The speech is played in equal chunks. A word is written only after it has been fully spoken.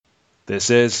This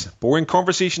is Boring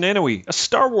Conversation Anyway, a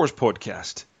Star Wars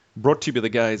podcast, brought to you by the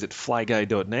guys at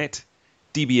flyguy.net,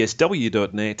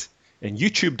 dbsw.net, and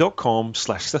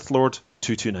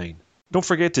youtube.com/SithLord229. Don't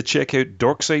forget to check out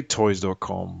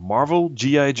DarksideToys.com, Marvel,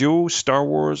 G.I. Joe, Star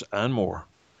Wars, and more.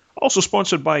 Also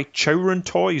sponsored by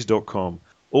ChowronToys.com,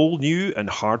 all new and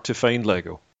hard to find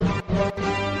Lego.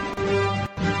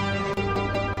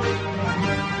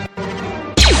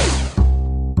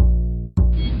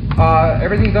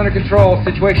 Everything's under control.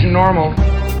 Situation normal.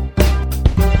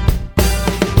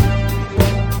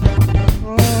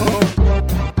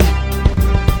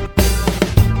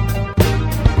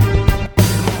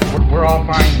 We're all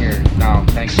fine here now,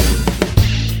 thank you.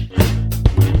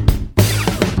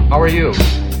 How are you? Who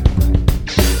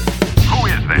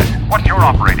is this? What's your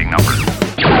operating number?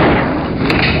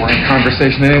 Boring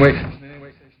conversation anyway.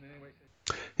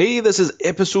 Hey, this is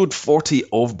episode 40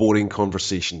 of Boring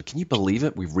Conversation. Can you believe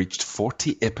it? We've reached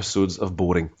 40 episodes of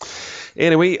Boring.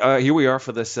 Anyway, here we are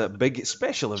for this big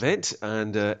special event,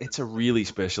 and it's a really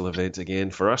special event again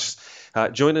for us.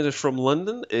 Joining us from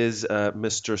London is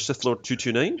Mr.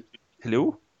 SithLord229.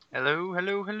 Hello.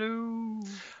 Hello.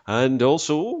 And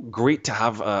also, great to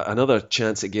have another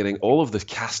chance at getting all of the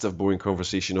cast of Boring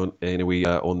Conversation on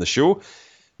the show,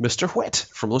 Mr. Whit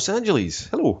from Los Angeles.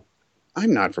 Hello.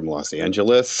 I'm not from Los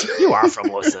Angeles. You are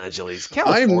from Los Angeles,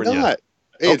 California. I'm not.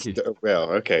 Okay.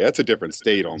 Okay, that's a different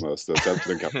state almost, though,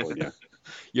 Southern California.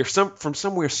 You're from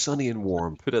somewhere sunny and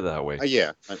warm, put it that way.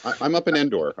 Yeah, I'm up in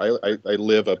Endor. I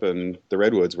live up in the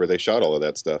Redwoods where they shot all of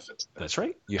that stuff. That's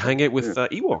right. You hang out with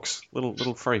Ewoks,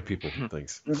 little furry people and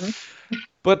things. Mm-hmm.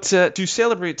 But to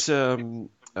celebrate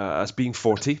us being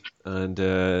 40 and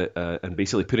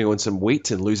basically putting on some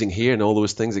weight and losing hair and all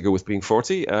those things that go with being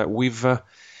 40,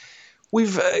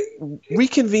 We've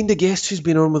reconvened a guest who's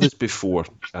been on with us before.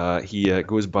 He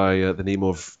goes by the name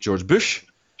of George Bush,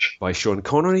 by Sean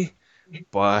Connery,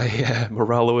 by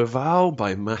Moralo Eval,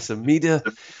 by Masamida,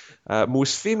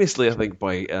 most famously, I think,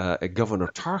 by Governor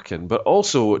Tarkin, but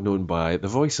also known by the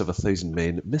voice of 1,000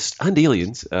 Men and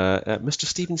Aliens, Mr.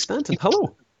 Stephen Stanton.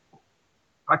 Hello.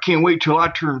 I can't wait till I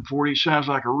turn 40. It sounds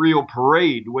like a real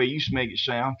parade the way you used to make it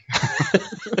sound.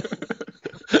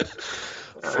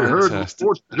 I heard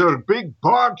reports of a big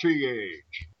party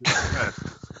age.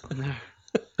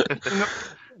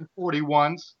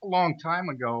 41's a long time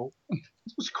ago. It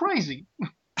was crazy.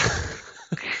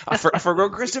 I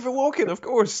forgot Christopher Walken, of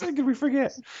course. How could we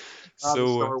forget? The Star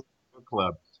Wars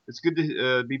Club. It's good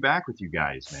to be back with you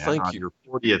guys, man. Thank you.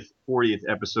 Your 40th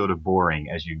episode of Boring,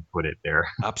 as you put it there.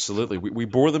 Absolutely. We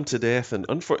bore them to death. And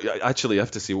actually, I have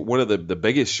to say, one of the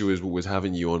biggest shows was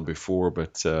having you on before,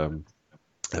 but...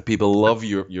 people love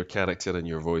your character and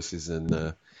your voices,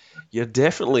 and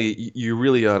you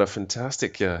really are a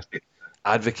fantastic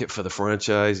advocate for the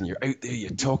franchise, and you're out there, you're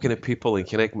talking to people and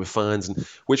connecting with fans, and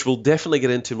which we'll definitely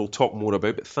get into and we'll talk more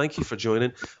about, but thank you for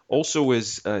joining. Also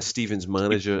is Stephen's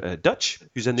manager, Dutch,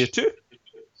 who's in there too.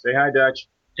 Say hi, Dutch.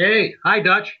 Hey, hi,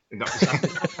 Dutch.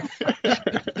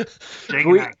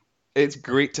 It's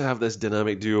great to have this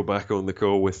dynamic duo back on the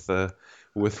call with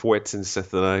Whit and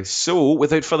Sith and I. So,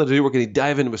 without further ado, we're going to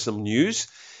dive in with some news.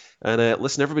 And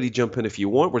listen, everybody jump in if you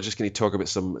want. We're just going to talk about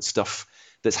some stuff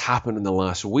that's happened in the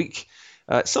last week.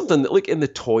 Something that, like in the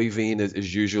toy vein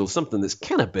as usual, something that's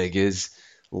kind of big is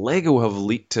Lego have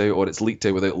leaked out, or it's leaked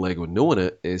out without Lego knowing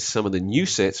it, is some of the new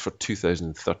sets for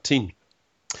 2013.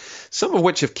 Some of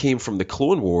which have came from the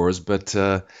Clone Wars, but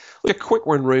a quick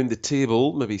one round the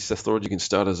table. Maybe Sith Lord, you can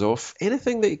start us off.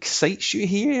 Anything that excites you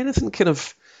here?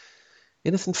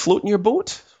 Anything floating your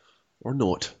boat? Or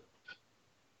not?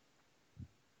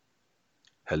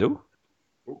 Hello?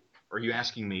 Are you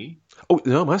asking me? Oh,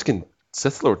 no, I'm asking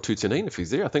SithLord229 if he's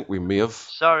there. I think we may have...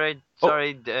 Sorry.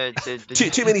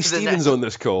 Too many Stevens on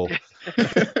this call.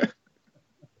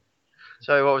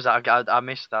 Sorry, what was that? I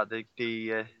missed that.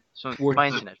 My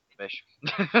internet's rubbish.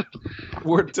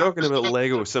 We're talking about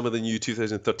Lego, some of the new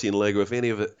 2013 Lego. If any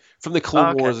of it from the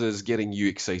Clone Wars is getting you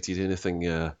excited, anything?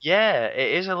 Yeah,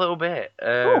 it is a little bit.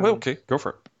 Okay, go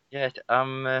for it. Yeah,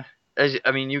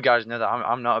 you guys know that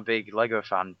I'm not a big Lego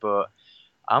fan, but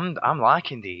I'm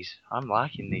liking these.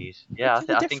 Yeah, I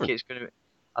think it's gonna.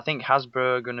 I think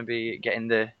Hasbro are gonna be getting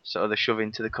the sort of the shove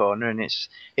into the corner, and it's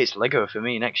Lego for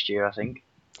me next year, I think.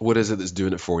 What is it that's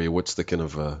doing it for you? What's the kind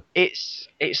of...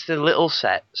 It's the little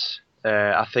sets,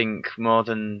 I think, more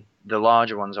than the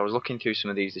larger ones. I was looking through some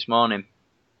of these this morning,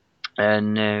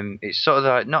 and it's sort of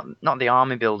like not the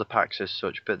army builder packs as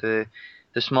such, but the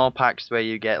the small packs where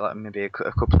you get like maybe a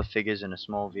couple of figures in a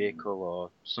small vehicle or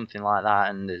something like that,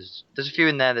 and there's a few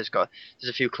in there there's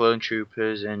a few clone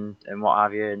troopers and what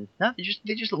have you, and no,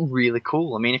 they just look really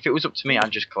cool. I mean, if it was up to me,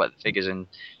 I'd just collect the figures and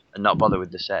not bother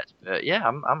with the sets. But yeah,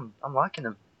 I'm liking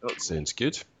them. Sounds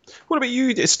good. What about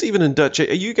you, Stephen and Dutch?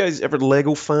 Are you guys ever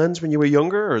Lego fans when you were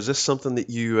younger, or is this something that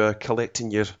you collect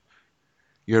in your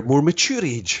more mature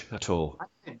age at all?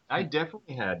 I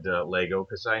definitely had Lego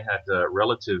because I had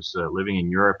relatives living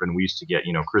in Europe, and we used to get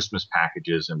Christmas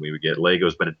packages, and we would get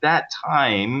Legos. But at that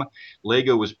time,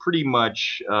 Lego was pretty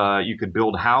much you could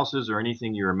build houses or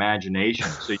anything your imagination.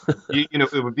 So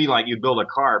it would be like you'd build a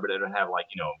car, but it would have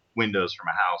windows from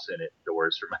a house in it,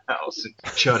 doors from a house,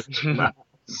 and shutters from a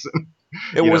house.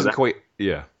 It wasn't quite,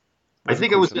 yeah. I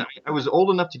think I was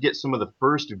old enough to get some of the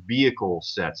first vehicle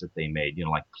sets that they made,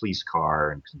 like police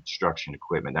car and construction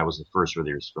equipment. That was the first where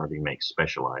they were starting to make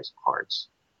specialized parts.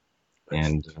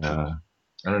 And I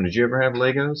don't know, did you ever have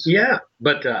Legos? Yeah,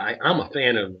 but I'm a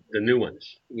fan of the new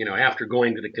ones. After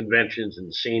going to the conventions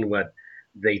and seeing what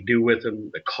they do with them,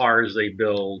 the cars they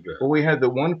build. Well, we had the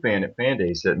one fan at Fan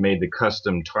Days that made the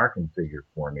custom Tarkin figure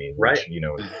for me. Which, right. Is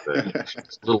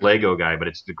the little Lego guy, but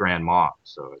it's the Grand Moff.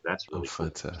 So that's really cool.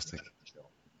 Fantastic.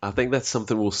 I think that's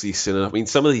something we'll see soon enough. I mean,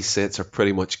 some of these sets are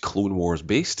pretty much Clone Wars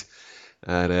based.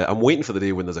 And I'm waiting for the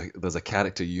day when there's a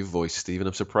character you voice, Stephen.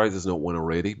 I'm surprised there's not one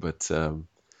already, but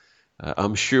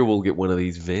I'm sure we'll get one of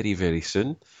these very, very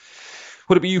soon.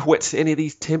 What about you, Whit? Any of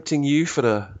these tempting you for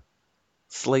a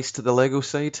slice to the Lego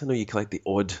side? I know you collect the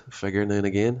odd figure now and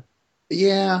again.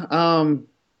 Yeah,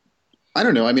 I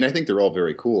don't know. I mean, I think they're all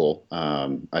very cool.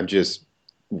 I'm just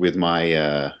with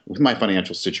my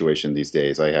financial situation these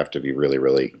days, I have to be really,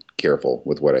 really careful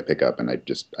with what I pick up, and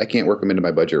I can't work them into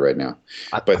my budget right now.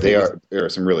 But there are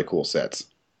some really cool sets.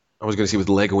 I was going to say with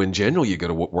Lego in general, you got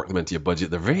to work them into your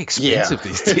budget. They're very expensive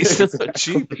these days. They're not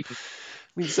cheap.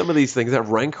 I mean, some of these things, that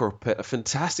Rancor pit, a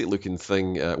fantastic looking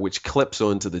thing, which clips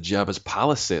onto the Jabba's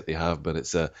Palace set they have, but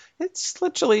it's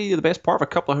literally the best part of a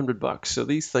couple of $100. So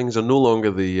these things are no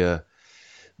longer the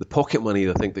pocket money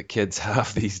I think that kids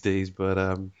have these days. But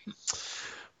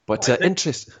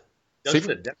interesting. Doesn't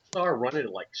the Death Star run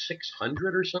at like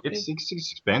 600 or something? It's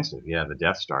expensive, yeah, the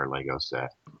Death Star Lego set.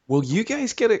 Well, you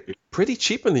guys get it pretty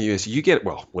cheap in the US. You get it,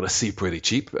 well, when I say pretty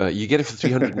cheap, you get it for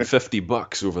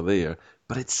 $350 over there,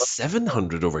 but it's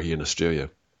 $700 over here in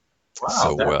Australia. Wow.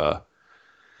 So, well,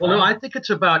 no, I think it's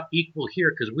about equal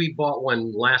here because we bought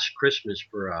one last Christmas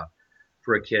for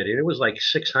a kid, and it was like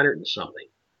 600 and something.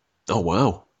 Oh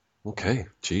wow! Okay,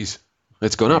 jeez,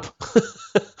 it's gone up.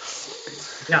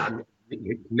 Yeah.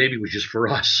 Maybe it was just for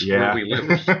us where we live.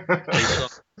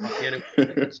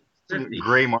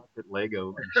 Gray market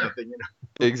Lego or something,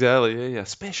 Exactly, yeah.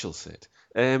 Special set.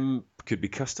 Could be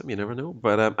custom, you never know.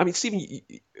 But I mean, Stephen,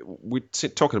 we're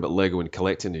talking about Lego and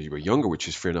collecting as you were younger, which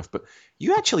is fair enough. But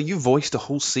you voiced a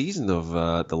whole season of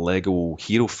the Lego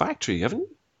Hero Factory, haven't you?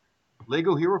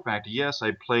 Lego Hero Factory, yes.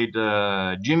 I played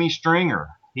Jimmy Stringer.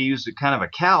 He was kind of a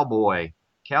cowboy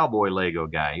Lego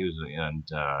guy. He was, and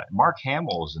Mark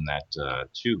Hamill was in that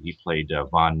too. He played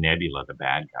Von Nebula, the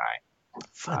bad guy.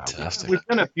 Fantastic. We've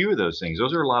done a few of those things.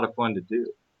 Those are a lot of fun to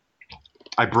do.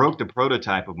 I broke the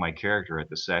prototype of my character at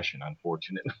the session,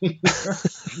 unfortunately.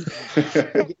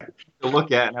 To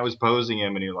look at, and I was posing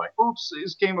him, and he was like, "Oops,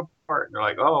 this came apart." And they're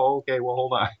like, "Oh, okay, well,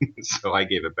 hold on." So I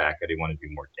gave it back. I didn't want to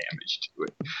do more damage to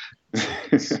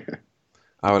it.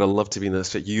 I would have loved to be in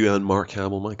this fit. You and Mark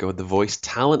Hamill, my God, the voice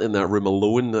talent in that room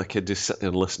alone, I could just sit there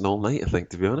and listen all night, I think,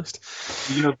 to be honest.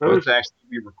 Those actually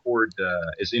we record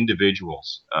as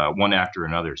individuals, one after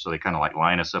another. So they kind of like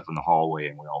line us up in the hallway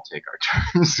and we all take our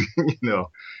turns,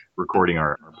 recording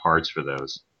our parts for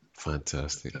those.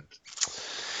 Fantastic.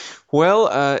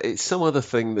 Well, some other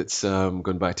thing that's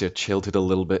going back to our childhood a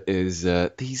little bit is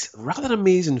these rather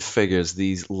amazing figures,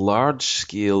 these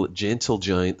large-scale Gentle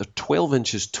Giant. They're 12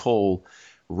 inches tall,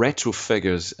 retro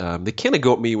figures. They kind of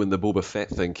got me when the Boba Fett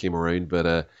thing came around,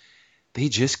 but they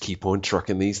just keep on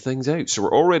trucking these things out. So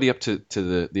we're already up to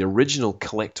the original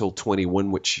Collectile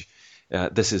 21, which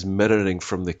this is mirroring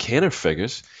from the Kenner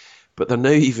figures, but they're now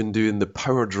even doing the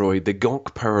Power Droid, the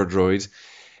Gonk Power Droids.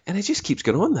 And it just keeps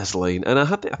going on this line. And I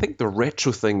think the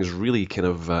retro thing is really kind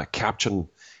of capturing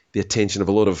the attention of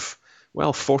a lot of,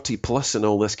 40 plus and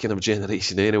all this kind of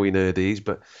generation anyway nowadays.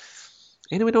 But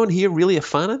anyone on here really a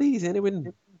fan of these?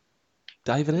 Anyone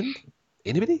diving in?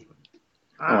 Anybody?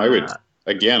 Oh, I would.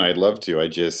 Again, I'd love to. I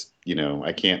just,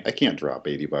 I can't drop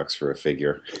 $80 for a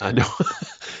figure. I know.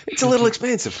 It's a little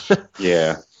expensive.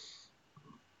 Yeah.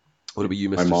 What about you,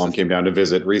 My Mr. mom Sith? came down to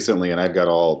visit recently, and I've got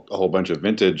a whole bunch of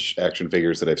vintage action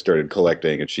figures that I've started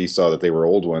collecting. And she saw that they were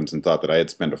old ones and thought that I had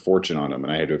spent a fortune on them.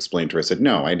 And I had to explain to her. I said,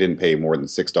 "No, I didn't pay more than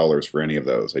 $6 for any of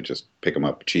those. I just pick them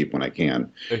up cheap when I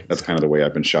can." That's kind of the way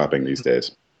I've been shopping these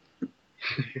days.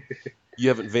 You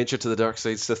haven't ventured to the dark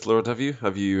side, Sith Lord, have you?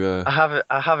 Have you?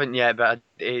 I haven't yet, but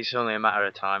it's only a matter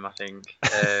of time, I think.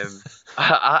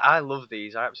 I love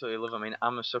these. I absolutely love them. I mean,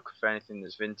 I'm a sucker for anything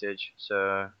that's vintage,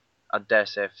 so I dare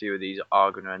say a few of these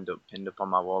are going to end up pinned up on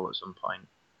my wall at some point.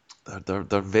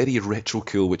 They're very retro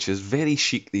cool, which is very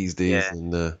chic these days. Yeah.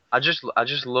 And I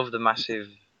just love the massive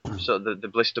sort of the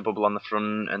blister bubble on the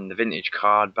front and the vintage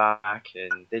card back,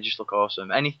 and they just look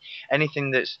awesome.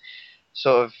 Anything that's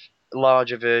sort of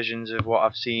larger versions of what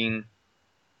I've seen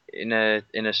in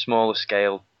a smaller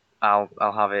scale, I'll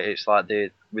have it. It's like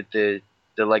with the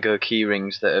Lego key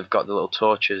rings that have got the little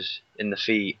torches in the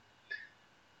feet.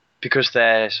 Because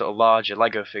they're sort of larger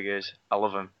Lego figures, I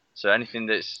love them. So anything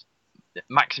that's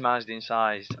maximised in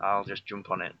size, I'll just jump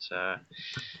on it. So yeah,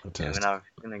 fantastic. I'm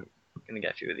gonna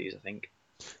get a few of these, I think.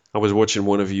 I was watching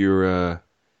one of your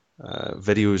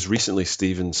videos recently,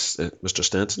 Stevens, Mr.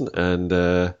 Stanton,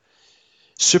 and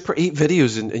Super 8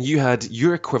 videos, and you had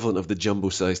your equivalent of the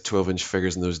jumbo-sized 12-inch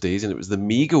figures in those days, and it was the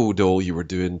Mego doll you were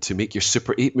doing to make your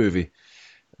Super 8 movie.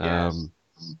 Yes.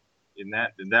 And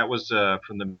that was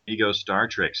from the Mego Star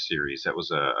Trek series. That was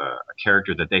a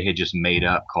character that they had just made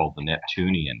up called the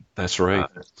Neptunian. That's right.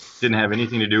 Didn't have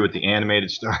anything to do with the animated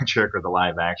Star Trek or the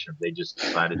live action. They just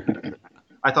decided.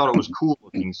 I thought it was cool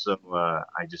looking, so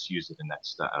I just used it in that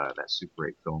Super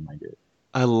 8 film I did.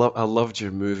 I loved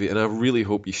your movie, and I really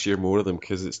hope you share more of them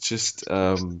because it's just.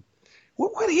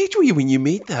 What age were you when you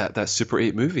made that Super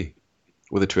 8 movie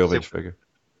with a 12-inch figure?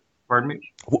 Pardon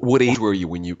me? What age were you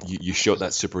when you shot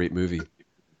that Super 8 movie?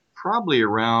 Probably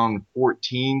around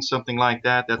 14, something like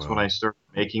that. That's when I started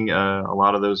making a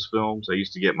lot of those films. I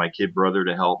used to get my kid brother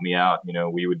to help me out. You know,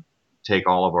 we would take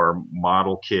all of our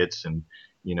model kits and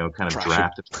kind of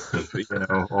draft it,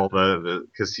 all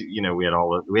because we had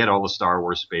all the Star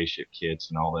Wars spaceship kits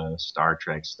and all the Star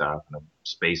Trek stuff and the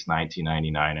Space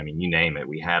 1999. I mean, you name it.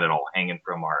 We had it all hanging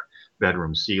from our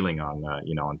bedroom ceiling on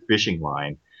on fishing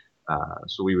line.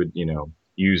 So we would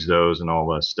use those and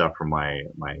all the stuff from my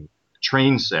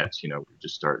train sets. We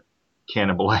just start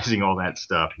cannibalizing all that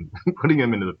stuff and putting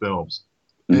them into the films.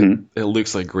 Mm-hmm. It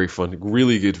looks like great fun.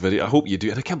 Really good video. I hope you do.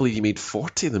 And I can't believe you made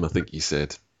 40 of them, I think you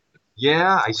said.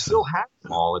 Yeah, I still have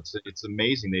them all. It's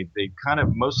amazing. They kind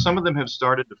of some of them have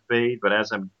started to fade, but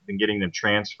as I've been getting them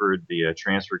transferred, the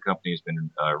transfer company has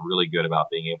been really good about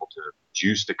being able to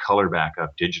juice the color back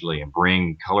up digitally and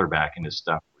bring color back into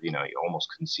stuff where you almost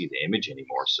couldn't see the image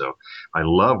anymore. So I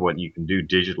love what you can do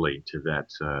digitally to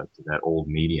that old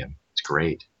medium. It's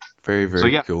great. Very,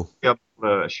 very cool. Yep.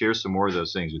 Share some more of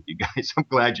those things with you guys. I'm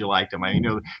glad you liked them.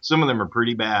 Some of them are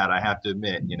pretty bad. I have to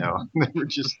admit. They were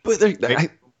just. But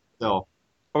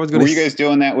were you guys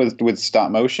doing that with stop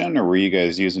motion, or were you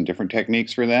guys using different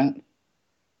techniques for that?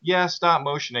 Yeah, stop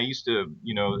motion. I used to,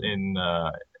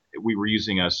 we were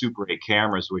using Super 8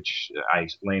 cameras, which I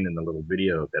explained in the little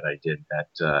video that I did.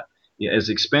 That as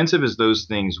expensive as those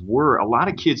things were, a lot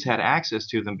of kids had access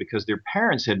to them because their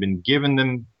parents had been given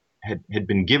them, had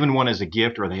been given one as a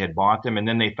gift, or they had bought them, and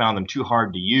then they found them too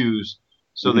hard to use,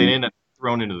 so they ended up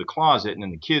thrown into the closet, and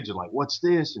then the kids are like, "What's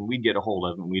this?" And we'd get a hold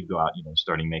of them. We'd go out,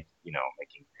 starting making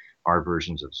our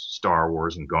versions of Star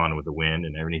Wars and Gone with the Wind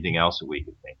and everything else that we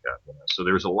could think of. So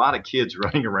there was a lot of kids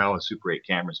running around with Super 8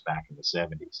 cameras back in the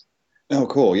 70s. Oh,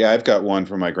 cool. Yeah, I've got one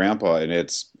from my grandpa, and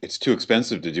it's too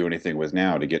expensive to do anything with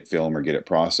now to get film or get it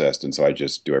processed, and so I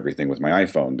just do everything with my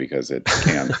iPhone because it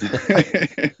can.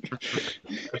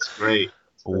 That's great.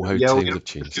 Oh, how times have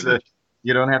changed.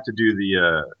 You don't have to do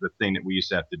the thing that we used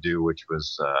to have to do, which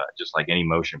was just like any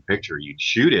motion picture. You'd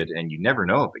shoot it, and you never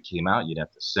know if it came out. You'd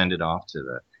have to send it off to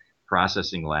the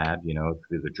processing lab,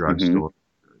 through the drugstore, or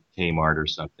Kmart or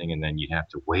something, and then you'd have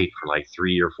to wait for like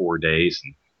 3 or 4 days,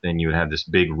 and then you would have this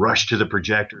big rush to the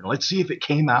projector, and let's see if it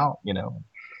came out,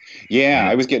 Yeah,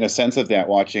 I was getting a sense of that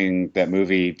watching that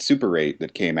movie Super 8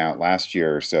 that came out last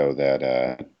year or so.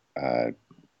 That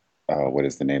what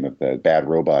is the name of the Bad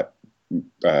Robot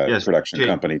production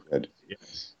company did?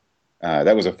 Yes.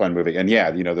 That was a fun movie, and yeah,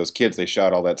 those kids, they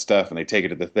shot all that stuff and they take it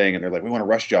to the thing and they're like, "We want a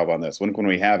rush job on this. When can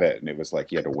we have it?" And it was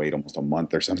like you had to wait almost a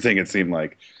month or something. It seemed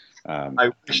like. I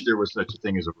wish there was such a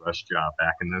thing as a rush job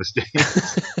back in those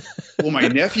days. Well, my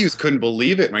nephews couldn't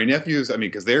believe it. My nephews,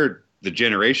 because they're the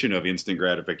generation of instant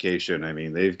gratification.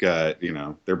 They've got,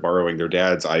 they're borrowing their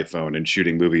dad's iPhone and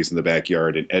shooting movies in the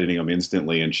backyard and editing them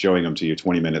instantly and showing them to you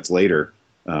 20 minutes later.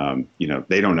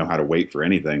 They don't know how to wait for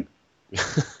anything.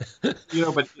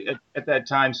 But at that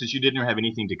time, since you didn't have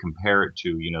anything to compare it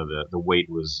to, the weight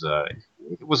was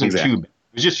it wasn't too Exactly. bad.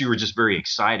 It was just you were just very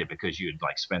excited because you had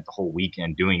like spent the whole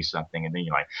weekend doing something, and then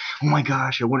you're like, oh my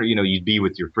gosh, I wonder, you'd be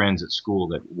with your friends at school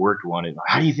that worked one, and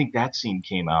how do you think that scene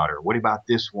came out, or what about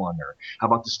this one, or how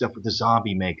about the stuff with the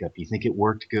zombie makeup? You think it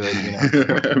worked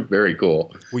good? Very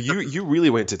cool. Well, you really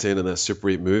went to town on that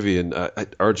Super 8 movie, and I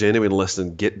urge anyone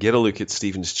listening, get a look at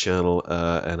Stephen's channel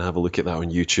and have a look at that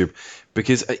on YouTube,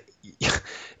 because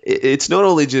it's not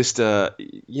only just if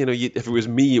it was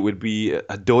me, it would be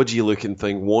a dodgy looking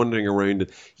thing wandering around.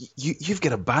 You've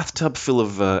got a bathtub full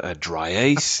of dry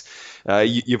ice.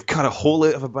 You've cut a hole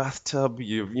out of a bathtub.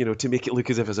 To make it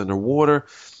look as if it's underwater.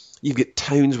 You've got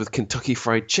towns with Kentucky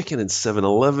Fried Chicken and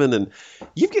 7-Eleven, and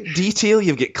you've got detail,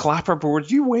 you've got clapperboards.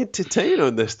 You went to town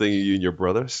on this thing, you and your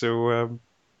brother, so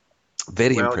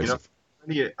very impressive.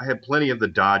 I had plenty of the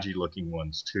dodgy-looking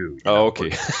ones, too.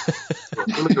 Okay.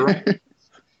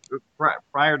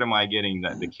 Prior to my getting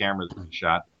the camera that we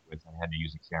shot with, I had to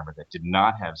use a camera that did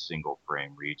not have single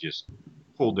frame, where you just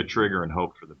pulled the trigger and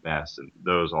hoped for the best, and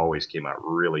those always came out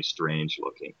really strange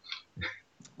looking.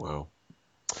 Wow.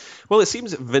 Well, it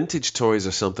seems that vintage toys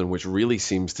are something which really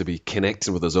seems to be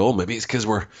connecting with us all. Maybe it's because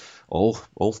we're all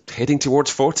heading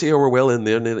towards 40, or we're well in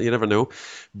there, you never know.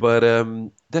 But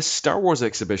this Star Wars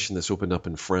exhibition that's opened up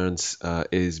in France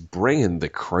is bringing the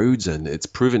crowds in. It's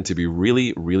proven to be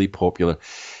really, really popular.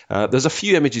 There's a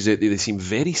few images out there. They seem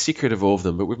very secretive of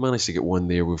them, but we've managed to get one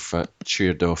there. We've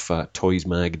shared off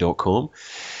toysmag.com.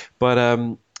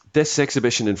 But this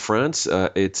exhibition in France,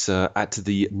 it's at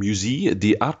the Musée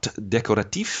des Arts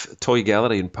Décoratifs Toy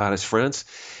Gallery in Paris, France.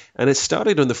 And it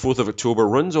started on the 4th of October,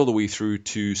 runs all the way through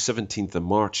to 17th of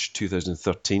March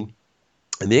 2013.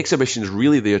 And the exhibition is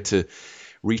really there to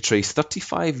retrace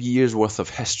 35 years worth of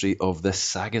history of this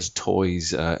saga's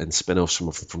toys and spin-offs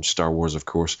from Star Wars, of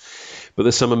course. But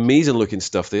there's some amazing looking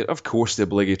stuff there. Of course, the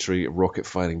obligatory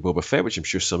rocket-firing Boba Fett, which I'm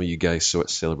sure some of you guys saw at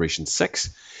Celebration 6.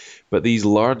 But these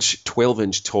large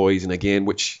 12-inch toys, and again,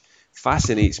 which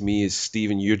fascinates me is,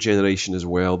 Stephen, your generation as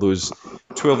well, those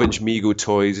 12-inch Mego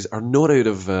toys are not out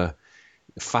of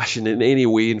fashion in any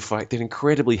way. In fact, they're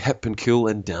incredibly hip and cool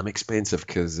and damn expensive,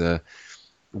 because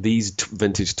these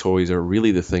vintage toys are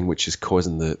really the thing which is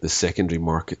causing the secondary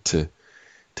market to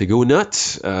go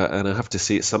nuts. And I have to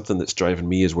say, it's something that's driving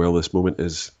me as well this moment,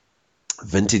 is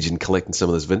vintage, and collecting some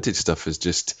of this vintage stuff is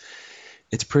just,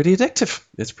 it's pretty addictive.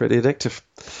 It's pretty addictive.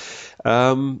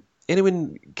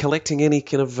 Anyone collecting any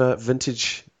kind of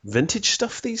vintage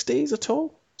stuff these days at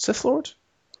all? Sith Lord?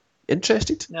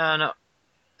 Interested? No,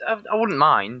 I wouldn't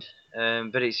mind,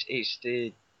 but it's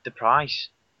the price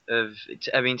of.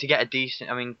 To get a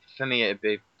decent. For me, it'd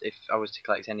be, if I was to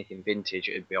collect anything vintage,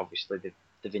 it'd be obviously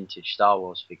the vintage Star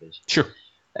Wars figures. Sure.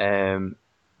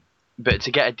 But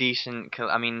to get a decent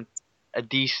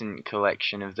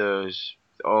collection of those,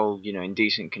 all in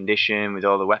decent condition with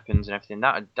all the weapons and everything,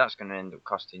 that's going to end up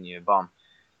costing you a bomb.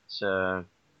 So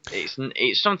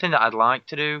it's something that I'd like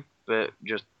to do, but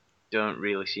just don't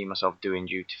really see myself doing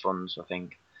due to funds, I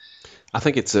think. I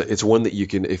think it's one that you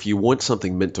can, if you want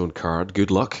something mint on card,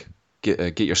 good luck.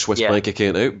 Get your Swiss bank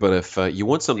account out. But if you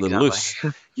want something loose,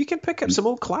 you can pick up some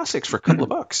old classics for a couple of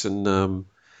bucks. And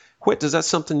Whit, is that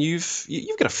something you've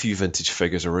got a few vintage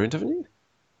figures around, haven't you?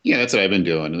 Yeah, that's what I've been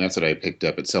doing, and that's what I picked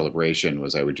up at Celebration.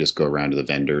 Was I would just go around to the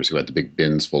vendors who had the big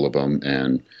bins full of them,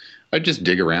 and I'd just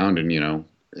dig around, and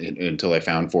until I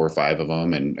found 4 or 5 of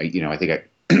them, and I think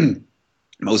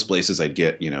most places I'd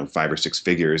get 5 or 6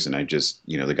 figures, and I just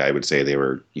the guy would say they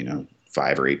were $5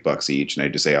 or $8 each, and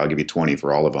I'd just say, I'll give you 20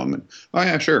 for all of them, and oh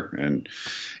yeah, sure. And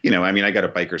I got a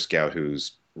biker scout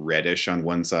who's reddish on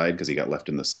one side because he got left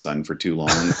in the sun for too long,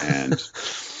 and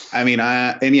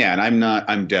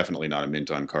I'm definitely not a mint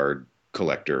on card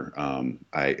collector.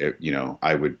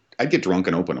 I'd get drunk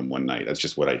and open them one night. That's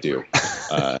just what I do.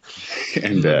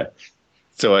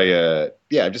 So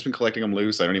I've just been collecting them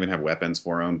loose. I don't even have weapons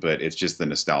for them, but it's just the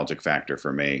nostalgic factor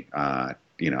for me. I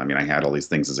had all these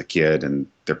things as a kid, and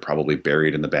they're probably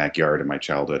buried in the backyard of my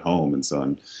childhood home, and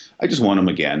so I just want them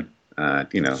again. I'm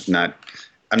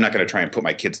not going to try and put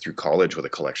my kids through college with a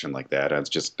collection like that.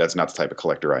 That's not the type of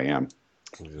collector I am.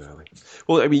 Exactly.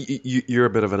 Well, you're a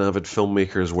bit of an avid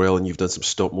filmmaker as well, and you've done some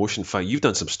stop motion. In fact, you've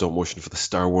done some stop motion for the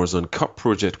Star Wars Uncut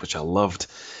project, which I loved.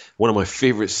 One of my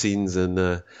favourite scenes, and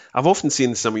I've often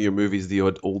seen some of your movies, the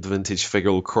old vintage figure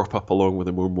will crop up along with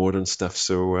the more modern stuff.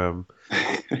 So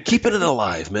keeping it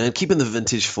alive, man. Keeping the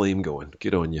vintage flame going.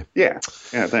 Good on you. Yeah,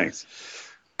 thanks.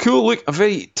 Cool. Look, a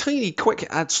very tiny, quick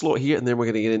ad slot here, and then we're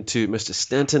going to get into Mr.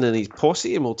 Stanton and his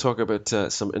posse, and we'll talk about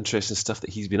some interesting stuff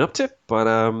that he's been up to.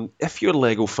 But if you're a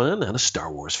Lego fan and a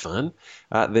Star Wars fan,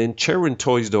 then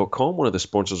ChowrinToys.com, one of the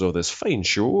sponsors of this fine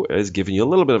show, is giving you a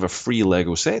little bit of a free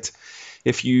Lego set.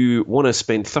 If you want to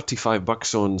spend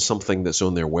 $35 on something that's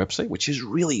on their website, which is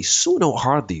really so not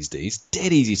hard these days,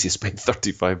 dead easy to spend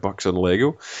 $35 on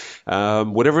Lego.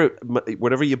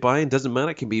 Whatever you buy, it doesn't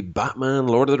matter. It can be Batman,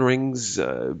 Lord of the Rings,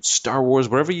 Star Wars,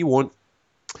 whatever you want.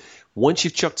 Once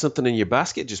you've chucked something in your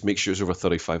basket, just make sure it's over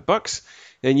 $35,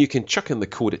 and you can chuck in the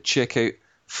code at checkout,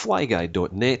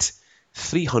 flyguy.net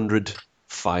 30050,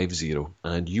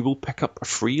 and you will pick up a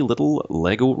free little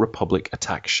Lego Republic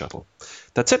attack shuttle.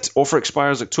 That's it. Offer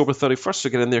expires October 31st, so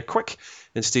get in there quick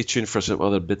and stay tuned for some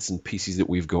other bits and pieces that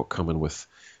we've got coming with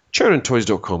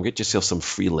ChowrinToys.com. Get yourself some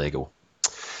free Lego.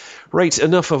 Right,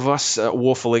 enough of us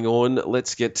waffling on.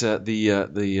 Let's get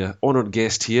the honoured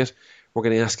guest here. We're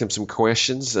going to ask him some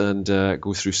questions and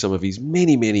go through some of his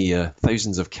many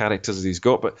thousands of characters that he's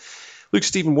got. But look,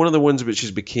 Stephen, one of the ones which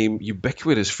has become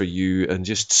ubiquitous for you and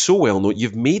just so well known,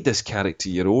 you've made this character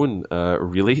your own,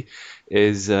 really,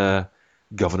 is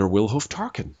Governor Wilhof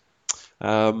Tarkin.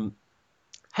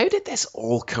 How did this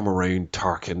all come around,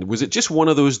 Tarkin? Was it just one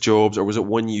of those jobs, or was it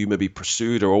one you maybe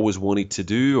pursued or always wanted to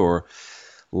do or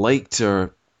liked?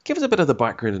 Or give us a bit of the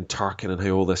background on Tarkin and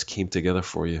how all this came together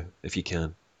for you, if you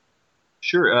can.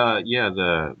 Sure. Yeah.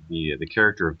 The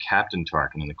character of Captain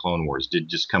Tarkin in the Clone Wars did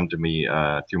just come to me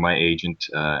through my agent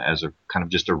as a kind of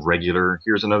just a regular.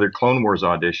 Here's another Clone Wars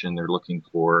audition. They're looking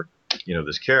for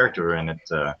this character, and it.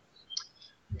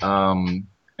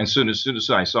 And soon as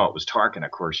I saw it was Tarkin, of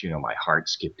course, my heart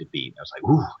skipped a beat. I was like,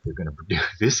 "Ooh, they're going to produce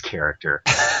this character."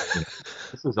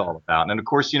 This is all about. And of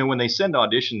course, when they send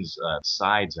auditions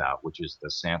sides out, which is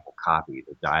the sample copy,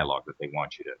 the dialogue that they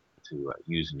want you to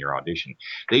use in your audition,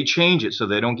 they change it so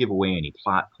they don't give away any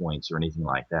plot points or anything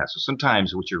like that. So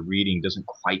sometimes what you're reading doesn't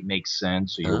quite make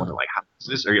sense. So you wonder, like, how is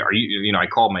this? Are you? I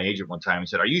called my agent one time and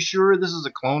said, "Are you sure this is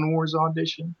a Clone Wars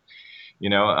audition?"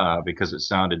 Because it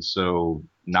sounded so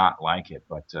not like it,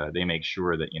 but they make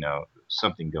sure that,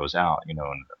 something goes out, and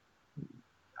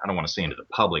I don't want to say into the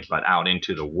public, but out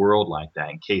into the world like that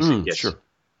in case it gets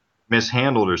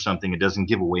mishandled or something. It doesn't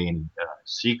give away any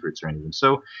secrets or anything.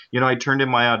 So, I turned in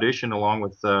my audition along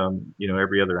with,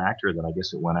 every other actor that I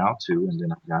guess it went out to. And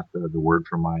then I got the word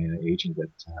from my agent that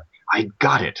I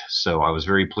got it. So I was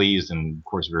very pleased and, of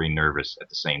course, very nervous at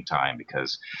the same time,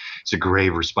 because it's a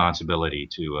grave responsibility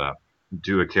to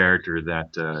do a character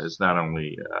that is not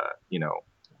only,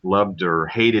 loved or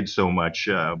hated so much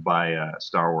by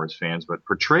Star Wars fans, but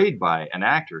portrayed by an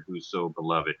actor who's so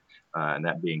beloved, and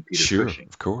that being Peter Cushing.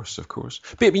 Of course.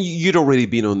 But I mean, you'd already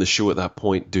been on the show at that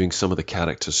point doing some of the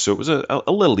characters, so it was a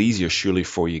little easier, surely,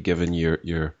 for you, given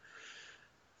your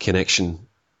connection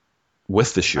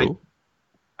with the show.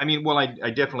 I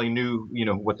definitely knew,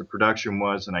 what the production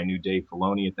was, and I knew Dave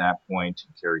Filoni at that point,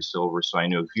 and Carrie Silver, so I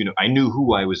knew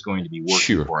who I was going to be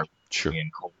working for. Sure.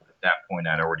 And at that point,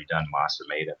 I'd already done Mas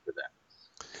Amedda for them.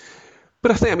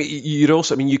 But I think,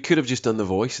 you could have just done the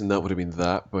voice, and that would have been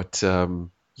that. But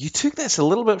you took this a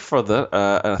little bit further,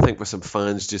 and I think with some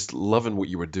fans just loving what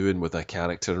you were doing with that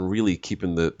character and really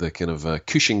keeping the kind of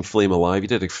Cushing flame alive. You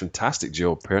did a fantastic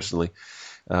job, personally.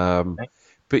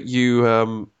 But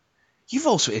you've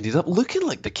also ended up looking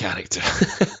like the character.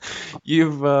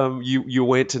 You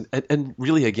went and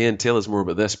really, again, tell us more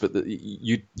about this. But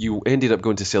you ended up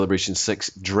going to Celebration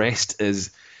 6 dressed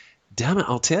as, damn it,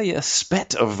 I'll tell you, a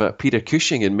spit of Peter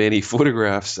Cushing in many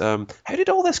photographs. How did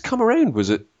all this come around? Was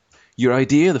it your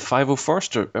idea, the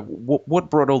 501st, or what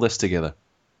brought all this together?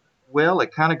 Well,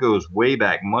 it kind of goes way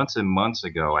back months and months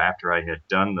ago after I had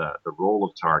done the role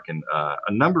of Tarkin.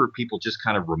 A number of people just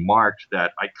kind of remarked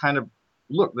that I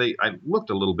looked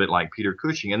a little bit like Peter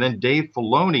Cushing. And then Dave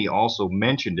Filoni also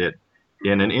mentioned it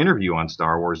in an interview on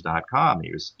StarWars.com.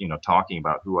 He was, talking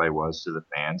about who I was to the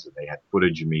fans, and they had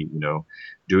footage of me,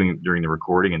 doing during the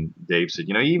recording. And Dave said,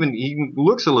 he even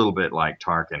looks a little bit like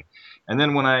Tarkin. And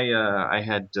then when I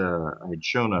had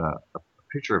shown a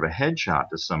picture of a headshot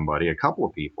to somebody, a couple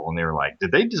of people, and they were like,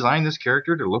 "Did they design this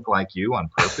character to look like you on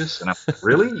purpose?" And I'm like,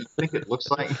 "Really? You think it looks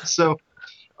like?" So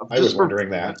I was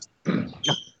wondering that.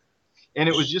 And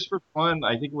it was just for fun.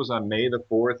 I think it was on May the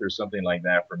 4th or something like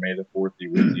that. For May the 4th be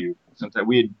with you. Sometime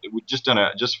we just done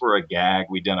just for a gag,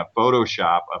 we'd done a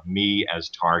Photoshop of me as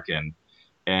Tarkin,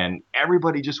 and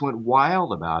everybody just went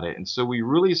wild about it. And so we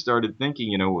really started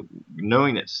thinking,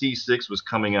 knowing that C6 was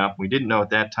coming up, we didn't know at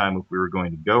that time if we were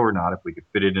going to go or not, if we could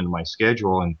fit it into my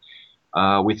schedule. And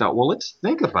we thought, well, let's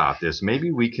think about this.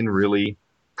 Maybe we can really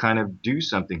kind of do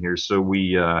something here. So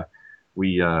we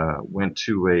we went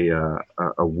to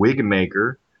a wig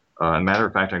maker. A matter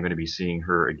of fact, I'm going to be seeing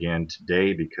her again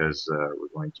today because we're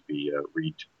going to be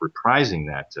reprising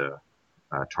that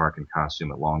Tarkin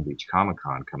costume at Long Beach Comic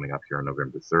Con coming up here on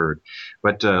November 3rd.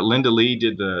 But Linda Lee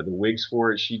did the wigs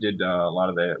for it. She did a lot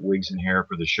of the wigs and hair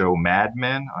for the show Mad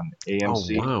Men on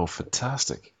AMC. Oh, wow,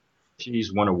 fantastic.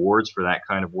 She's won awards for that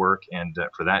kind of work and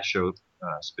for that show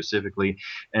specifically.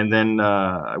 And then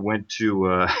I went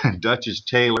to Duchess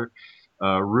Taylor,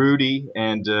 Rudy,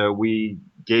 and we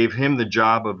gave him the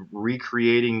job of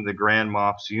recreating the Grand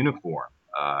Moff's uniform.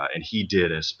 And he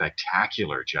did a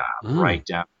spectacular job, right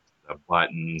down to the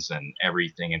buttons and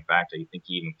everything. In fact, I think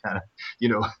he even kind of,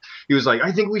 he was like,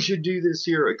 I think we should do this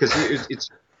here because it's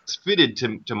fitted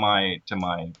to my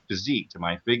physique, to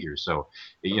my figure. So,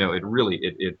 it really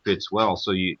it fits well.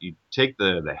 So you take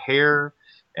the hair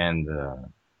and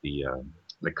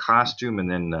the costume, and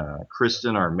then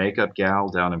Kristen, our makeup gal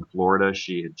down in Florida,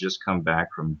 she had just come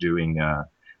back from doing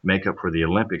makeup for the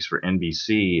Olympics for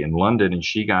NBC in London, and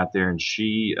she got there and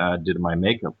she did my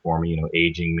makeup for me,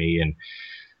 aging me and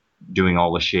doing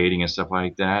all the shading and stuff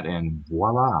like that, and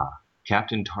voila,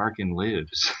 Captain Tarkin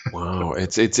lives. Wow,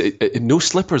 it's no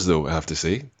slippers though, I have to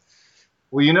say.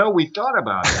 Well, we thought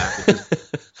about that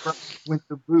because with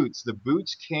the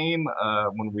boots came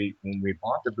when we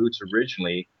bought the boots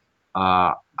originally.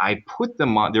 I put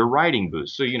them on. They're riding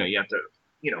boots, so you have to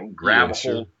grab a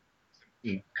hold,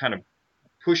 and kind of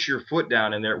push your foot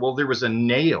down in there. Well, there was a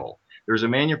nail. There was a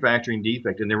manufacturing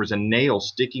defect, and there was a nail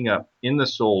sticking up in the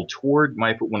sole toward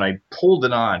my foot. When I pulled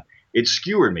it on, it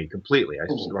skewered me completely. I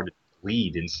started to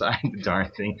bleed inside the darn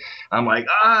thing. I'm like,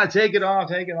 take it off.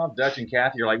 Dutch and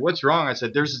Kathy are like, what's wrong? I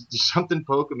said, there's something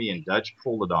poking me, and Dutch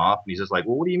pulled it off. And he's just like,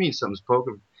 well, what do you mean something's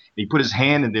poking? And he put his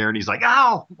hand in there, and he's like,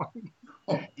 ow!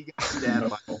 He got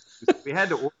stabbed. We had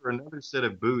to order another set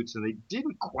of boots, and they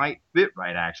didn't quite fit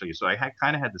right, actually. So I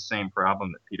kind of had the same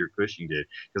problem that Peter Cushing did,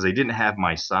 because they didn't have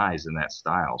my size in that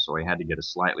style. So I had to get a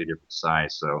slightly different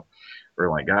size. So we're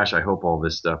like, gosh, I hope all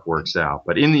this stuff works out.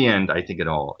 But in the end, I think it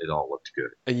all looked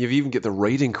good. And you've even got the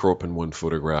riding crop in one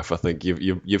photograph. I think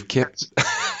you've kept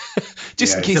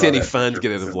just in case any fans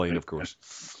get out of line, of course.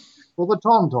 Well, the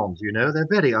tom-toms, they're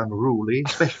very unruly,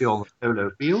 especially on the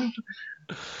polo field.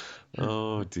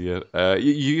 Oh dear!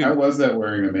 How was that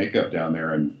wearing the makeup down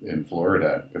there in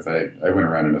Florida? Because I went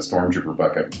around in a stormtrooper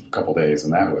bucket a couple days,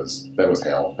 and that was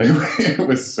hell. It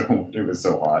was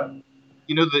so hot.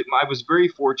 I was very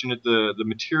fortunate. The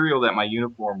material that my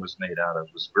uniform was made out of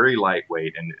was very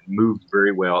lightweight and it moved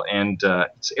very well, and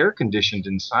it's air conditioned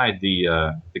inside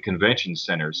the convention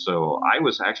center, so I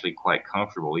was actually quite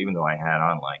comfortable, even though I had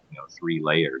on 3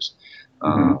 layers.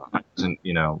 I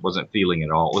wasn't feeling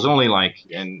it all. It was only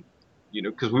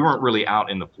because we weren't really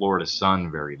out in the Florida sun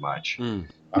very much.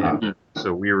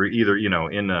 So we were either,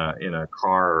 in a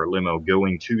car or a limo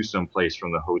going to someplace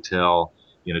from the hotel,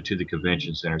 to the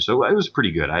convention center. So it was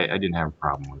pretty good. I didn't have a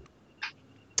problem with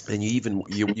it. And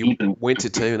you went to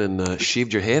town and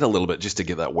shaved your head a little bit just to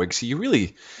get that wig. So you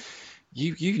really,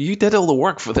 you did all the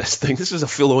work for this thing. This was a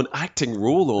full-on acting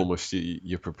role almost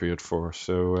you prepared for.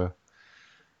 So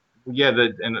yeah,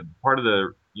 and part of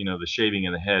the the shaving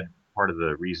of the head. Part of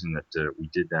the reason that we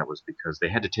did that was because they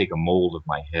had to take a mold of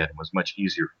my head. It was much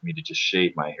easier for me to just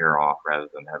shave my hair off rather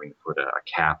than having to put a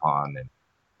cap on,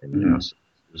 and so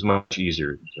it was much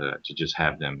easier to just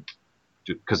have them,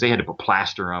 because they had to put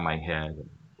plaster on my head and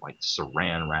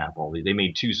saran wrap. They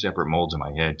made 2 separate molds of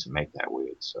my head to make that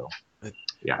wig. So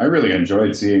yeah, I really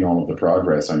enjoyed seeing all of the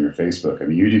progress on your Facebook. I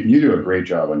mean, you do a great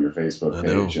job on your Facebook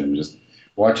page, and just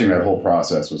watching that whole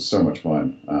process was so much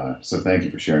fun. So thank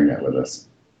you for sharing that with us.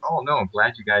 Oh no, I'm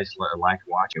glad you guys liked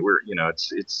watching. We're,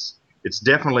 it's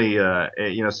definitely,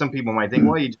 some people might think,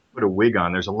 well, you just put a wig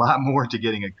on. There's a lot more to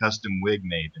getting a custom wig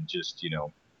made than just,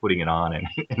 putting it on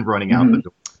and running out the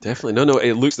door. Definitely. No,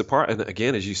 it looks the part. And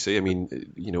again, as you say, I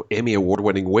mean, Emmy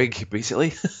award-winning wig,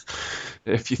 basically.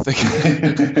 If you think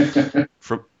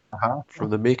from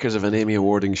the makers of an Emmy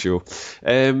awarding show.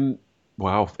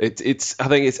 Wow, I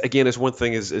think it's one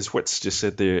thing as Whit's just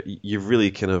said there. You've really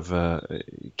kind of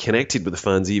connected with the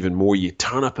fans even more. You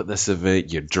turn up at this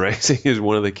event, you're dressing as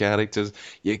one of the characters,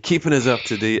 you're keeping us up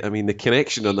to date. I mean, the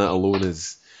connection on that alone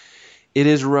is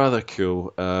rather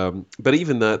cool. But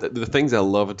even that, the things I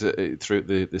loved throughout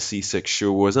the C6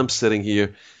 show was I'm sitting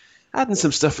here adding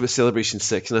some stuff about Celebration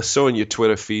 6, and I saw on your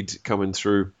Twitter feed coming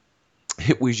through,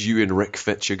 it was you and Rick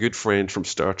Fitch, a good friend from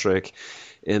Star Trek,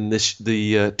 in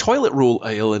the toilet roll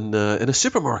aisle in a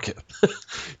supermarket,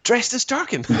 dressed as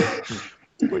Tarkin,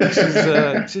 which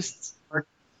is just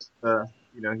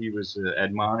he was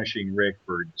admonishing Rick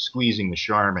for squeezing the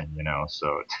Charmin,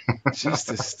 so Just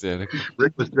hysterical.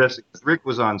 Rick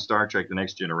was on Star Trek: The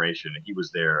Next Generation, and he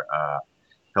was there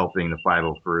helping the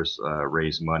 501st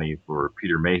raise money for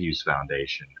Peter Mayhew's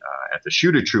foundation at the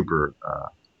Shooter Trooper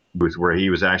booth, where it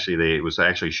was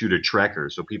actually Shooter Trekker,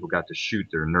 so people got to shoot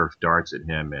their Nerf darts at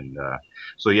him, and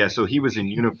so he was in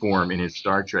uniform in his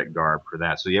Star Trek garb for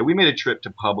that. So yeah, we made a trip to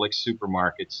Publix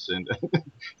supermarkets and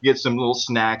get some little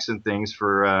snacks and things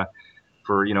for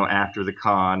after the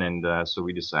con, and so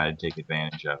we decided to take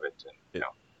advantage of it and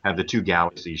have the two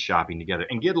galaxies shopping together.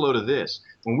 And get a load of this: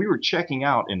 when we were checking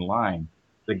out in line,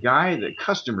 the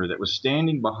customer that was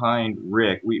standing behind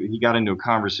Rick, he got into a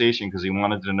conversation because he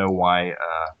wanted to know why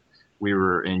we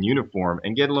were in uniform.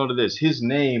 And get a load of this: his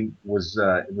name was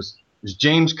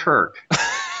James Kirk.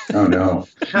 Oh no!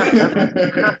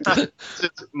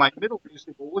 My middle name. I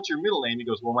said, well, what's your middle name? He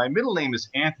goes, well, my middle name is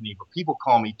Anthony, but people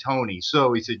call me Tony.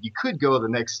 So he said, you could go the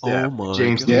next step. Oh my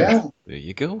James. God. Yeah, There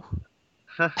you go.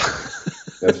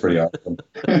 that's pretty awesome.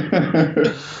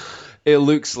 It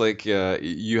looks like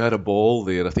you had a ball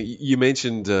there. I think you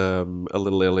mentioned a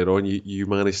little earlier on you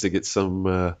managed to get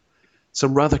some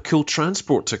rather cool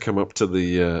transport to come up to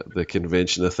the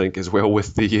convention, I think, as well,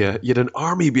 with you had an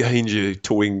army behind you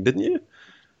towing, didn't you?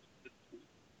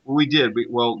 Well, we did.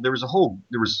 There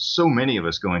was so many of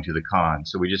us going to the con,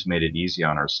 so we just made it easy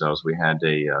on ourselves. We had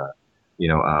a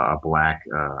black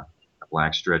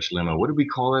stretch limo. What did we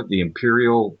call it? The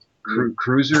Imperial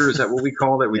Cruiser? Is that what we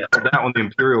called it? We called that one the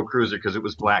Imperial Cruiser because it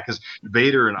was black. Because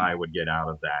Vader and I would get out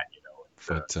of that,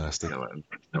 Fantastic. and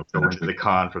go into the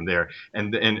con from there,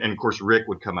 and of course Rick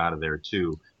would come out of there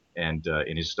too, and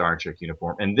in his Star Trek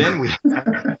uniform. And then we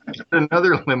had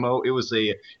another limo. It was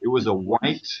a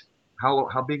white.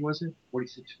 How big was it?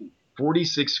 46 feet.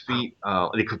 46 feet.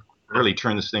 They could really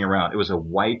turn this thing around. It was a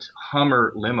white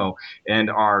Hummer limo, and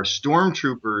our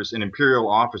stormtroopers and Imperial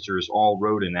officers all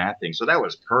rode in that thing. So that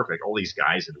was perfect. All these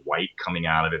guys in white coming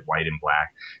out of it, white and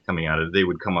black coming out of it. They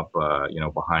would come up,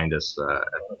 behind us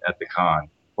at the con.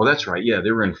 Well, that's right. Yeah, they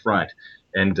were in front,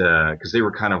 and because they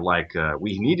were kind of like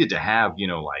we needed to have,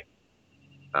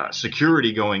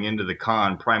 security going into the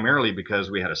con, primarily because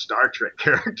we had a Star Trek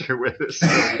character with us. So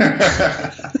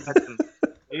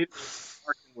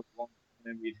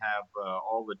and we'd have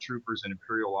all the troopers and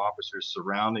Imperial officers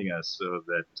surrounding us, so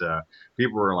that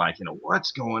people were like,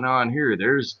 what's going on here?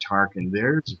 There's Tarkin,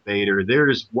 there's Vader,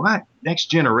 there's what? Next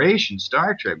Generation,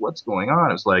 Star Trek, what's going on?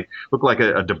 It was looked like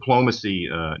a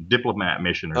diplomat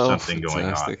mission or something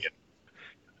fantastic. going on.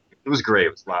 It was great.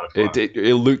 It was a lot of fun.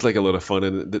 It looked like a lot of fun,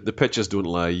 and the pictures don't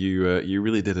lie. You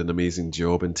really did an amazing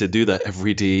job, and to do that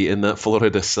every day in that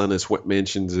Florida sun, as Whit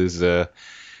mentions, is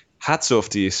hats off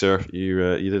to you, sir.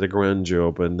 You did a grand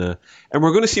job, and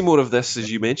we're going to see more of this,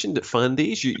 as you mentioned, at Fan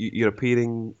Days. You're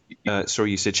appearing.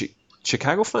 Sorry, you said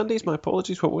Chicago Fan Days. My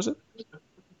apologies. What was it?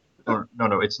 No,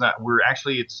 it's not.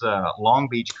 It's Long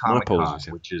Beach Comic Con,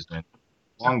 yeah. which is in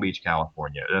Long Beach,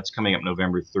 California. That's coming up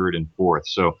November 3rd and 4th.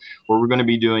 So what we're going to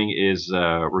be doing is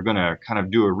we're going to kind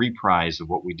of do a reprise of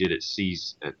what we did at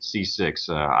C6.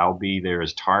 I'll be there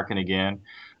as Tarkin again.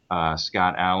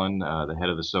 Scott Allen, the head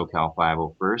of the SoCal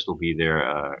 501st, will be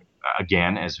there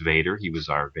again as Vader. He was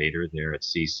our Vader there at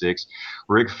C6.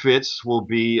 Rick Fitz will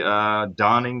be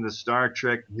donning his Star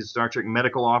Trek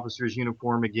medical officer's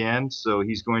uniform again. So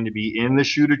he's going to be in the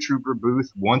Shooter Trooper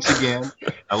booth once again,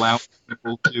 allowing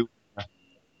people to.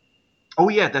 Oh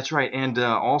yeah, that's right. And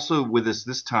also with us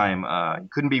this time, he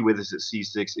couldn't be with us at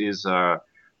C6, is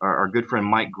our good friend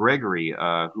Mike Gregory,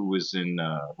 who was in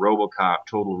RoboCop,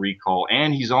 Total Recall,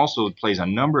 and he's also plays a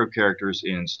number of characters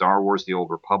in Star Wars: The Old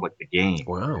Republic, the game.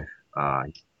 Wow.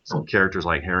 Some characters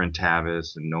like Heron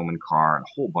Tavis and Noman Carr and a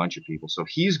whole bunch of people. So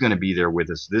he's going to be there with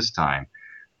us this time.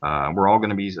 We're all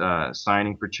going to be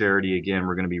signing for charity again.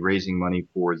 We're going to be raising money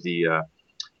for the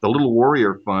Little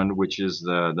Warrior Fund, which is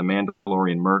the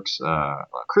Mandalorian Mercs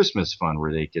Christmas fund,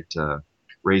 where they get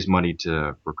raise money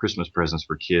for Christmas presents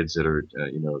for kids that are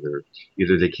they're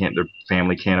either their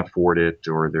family can't afford it,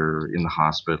 or they're in the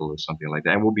hospital or something like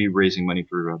that. And we'll be raising money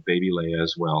for baby Leia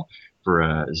as well,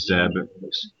 for Zeb.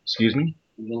 Excuse me.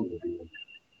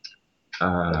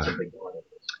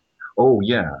 Oh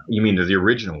yeah, you mean the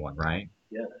original one, right?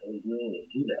 Yeah, we really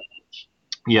do that.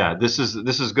 Yeah, this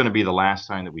is going to be the last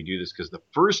time that we do this, because the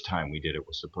first time we did it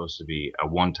was supposed to be a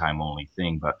one-time only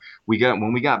thing. But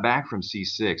when we got back from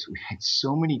C6, we had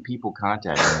so many people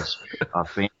contacting us,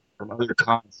 fans from other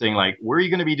cons, saying like, "Where are you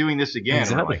going to be doing this again?"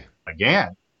 Exactly. And we're like,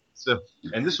 again. So,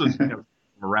 and this was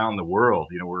from around the world.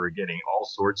 We were getting all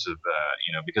sorts of,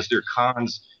 because there are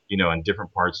cons, in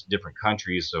different parts, different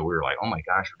countries. So we were like, oh my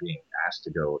gosh, we're being asked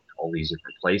to go to all these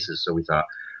different places. So we thought,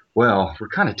 well, we're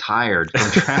kind of tired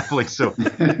from traveling, so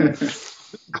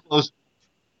close,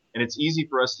 and it's easy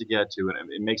for us to get to, and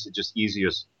it makes it just easy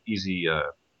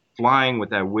flying with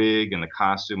that wig and the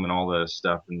costume and all the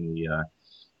stuff and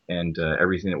the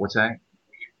everything. What's that?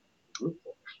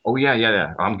 Oh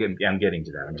yeah. I'm getting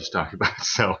to that. I'm just talking about it.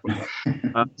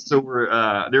 So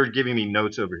we're they're giving me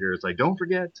notes over here. It's like, don't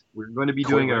forget, we're going to be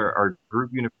doing our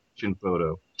group unification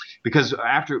photo, because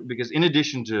in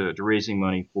addition to raising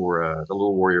money for the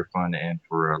Little Warrior Fund and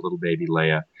for little baby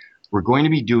Leia, we're going to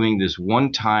be doing this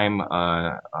one time,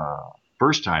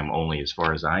 first time only, as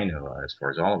far as I know, as far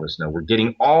as all of us know. We're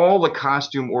getting all the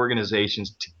costume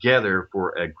organizations together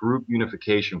for a group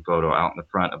unification photo out in the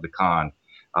front of the con,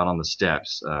 out on the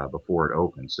steps before it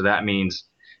opens. So that means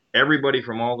everybody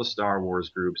from all the Star Wars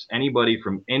groups, anybody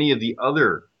from any of the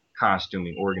other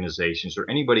costuming organizations, or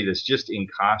anybody that's just in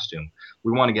costume.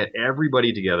 We want to get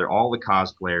everybody together, all the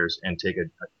cosplayers, and take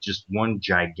just one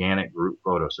gigantic group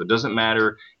photo. So it doesn't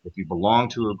matter if you belong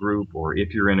to a group or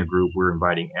if you're in a group. We're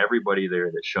inviting everybody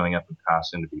there that's showing up in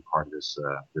costume to be part of this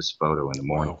photo in the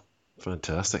morning. Wow,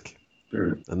 fantastic!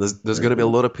 Sure. And there's going to be a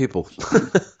lot of people.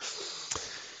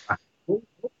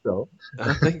 So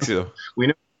I think so. We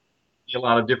know a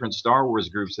lot of different Star Wars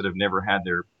groups that have never had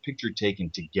their picture taken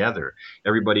together.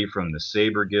 Everybody from the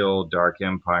Saber Guild, Dark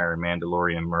Empire,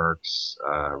 Mandalorian Mercs,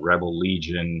 Rebel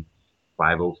Legion,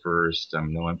 501st. I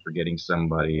know I'm forgetting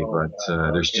somebody, but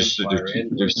there's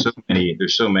so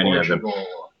many of them.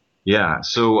 Yeah,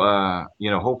 so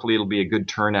hopefully it'll be a good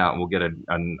turnout, and we'll get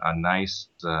a nice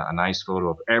photo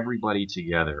of everybody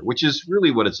together, which is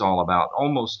really what it's all about.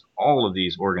 Almost all of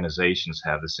these organizations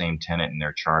have the same tenet in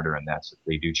their charter, and that's that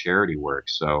they do charity work.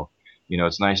 So,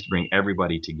 it's nice to bring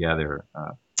everybody together.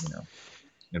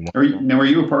 Are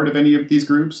you a part of any of these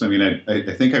groups? I mean,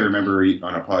 I think I remember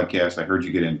on a podcast I heard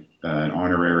you get an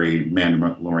honorary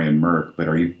Mandalorian Merc, but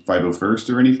are you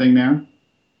 501st or anything now?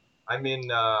 I'm in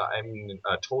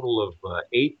a total of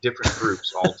 8 different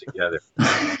groups altogether.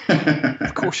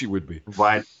 Of course you would be.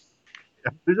 But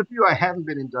there's a few I haven't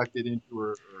been inducted into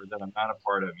or that I'm not a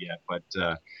part of yet. But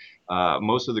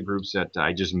most of the groups that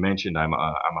I just mentioned, I'm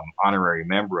an honorary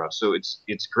member of. So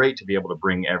it's great to be able to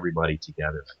bring everybody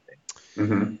together, I think.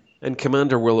 Mm-hmm. And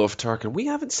Commander Willow Tarkin, we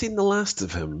haven't seen the last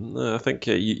of him. I think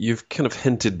you've kind of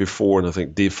hinted before, and I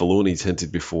think Dave Filoni's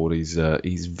hinted before, he's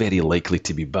very likely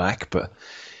to be back, but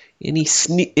any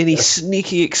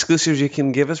sneaky exclusives you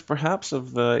can give us, perhaps?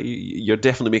 Of you're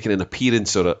definitely making an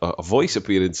appearance or a voice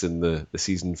appearance in the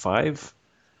season 5.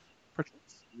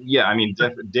 Yeah, I mean,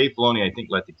 Dave Filoni, I think,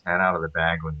 let the cat out of the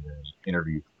bag when the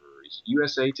interview for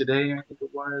USA Today, I think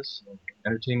it was,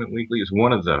 Entertainment Weekly. It was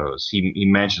one of those. He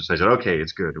mentioned, so I said, okay,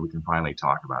 it's good. We can finally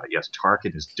talk about it. Yes,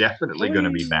 Tarkin is definitely going to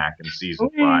be back in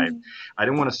season 5. I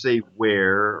don't want to say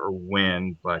where or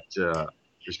when, but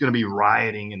there's going to be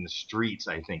rioting in the streets,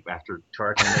 I think, after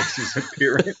Tarkin makes his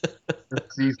appearance in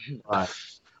season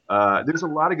 5. There's a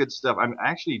lot of good stuff. I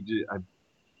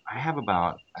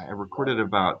recorded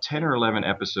about 10 or 11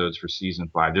 episodes for season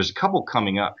 5. There's a couple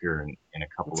coming up here in a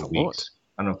couple of weeks.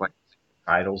 I don't know if I can see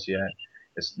the titles yet.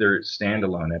 They're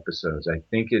standalone episodes. I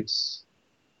think it's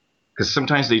because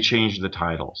sometimes they change the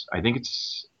titles. I think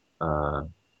it's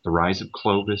The Rise of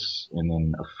Clovis, and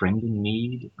then A Friend in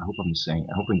Need. I hope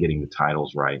I'm getting the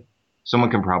titles right. Someone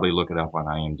can probably look it up on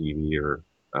IMDb or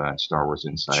Star Wars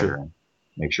Insider and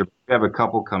make sure. We have a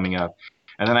couple coming up.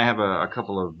 And then I have a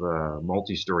couple of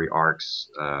multi-story arcs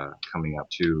coming up,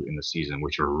 too, in the season,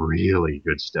 which are really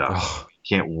good stuff. Oh.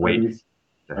 Can't wait.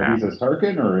 Are these as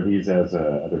Tarkin, or are these as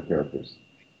other characters?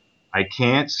 I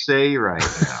can't say right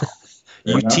now.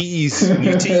 You tease.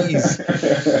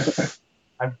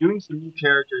 I'm doing some new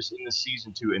characters in the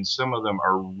season 2, and some of them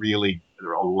are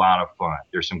they're a lot of fun.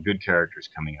 There's some good characters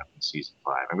coming up in season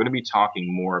 5. I'm going to be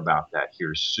talking more about that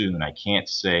here soon. I can't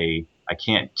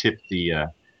tip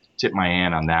my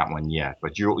hand on that one yet,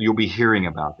 but you'll be hearing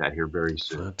about that here very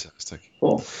soon. Fantastic.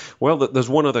 Cool. Well, there's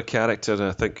one other character that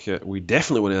I think we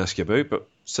definitely want to ask you about, but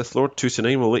Sith Lord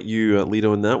 229, we'll let you lead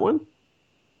on that one.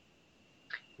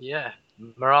 Yeah,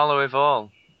 Moralo Evol.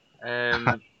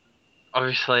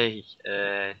 Obviously,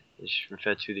 it's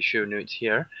referred to the show notes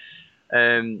here.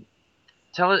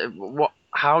 Tell us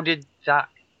how did that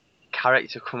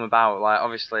character come about? Like,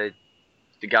 obviously,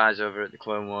 the guys over at the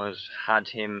Clone Wars had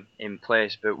him in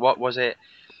place, but what was it?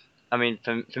 I mean,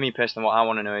 for me personally, what I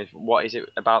want to know is what is it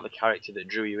about the character that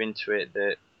drew you into it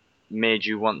that made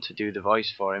you want to do the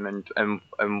voice for him, and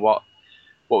what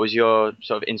was your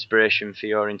sort of inspiration for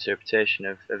your interpretation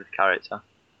of the character?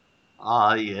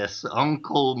 Ah, yes,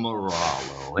 Uncle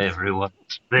Moralo, everyone's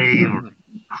favorite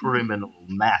criminal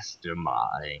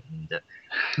mastermind.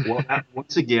 Well,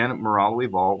 once again, Moralo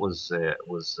Evolve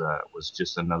was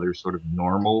just another sort of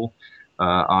normal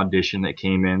audition that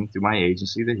came in through my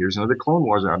agency. That here's another Clone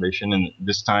Wars audition, and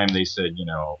this time they said,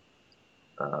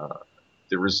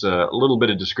 there was a little bit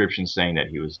of description saying that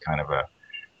he was kind of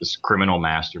this criminal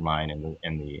mastermind,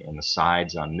 and the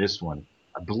sides on this one.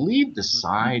 I believe the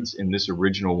sides in this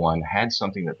original one had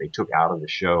something that they took out of the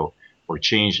show or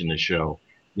changed in the show.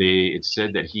 It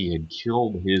said that he had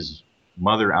killed his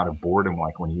mother out of boredom,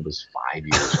 like when he was 5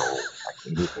 years old.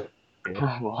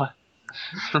 What?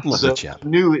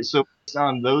 So based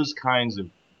on those kinds of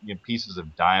pieces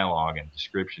of dialogue and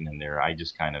description in there, I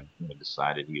just kind of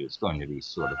decided he was going to be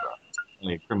sort of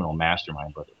only a criminal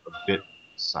mastermind, but a bit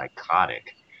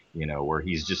psychotic. Where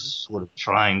he's just sort of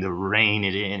trying to rein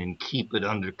it in and keep it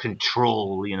under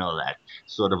control. That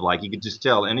sort of like you could just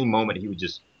tell any moment he could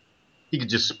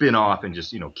just spin off and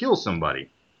just kill somebody.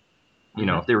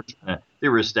 If they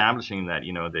were establishing that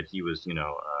that he was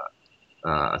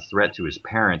a threat to his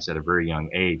parents at a very young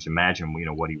age. Imagine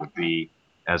what he would be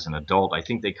as an adult. I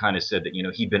think they kind of said that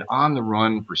he'd been on the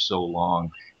run for so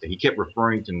long that he kept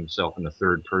referring to himself in the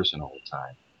third person all the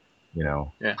time.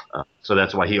 Yeah. So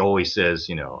that's why he always says,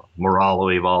 Moralo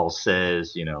Evolve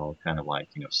says, kind of like,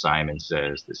 Simon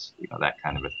says this, that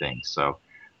kind of a thing. So,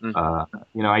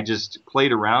 I just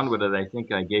played around with it. I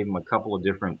think I gave him a couple of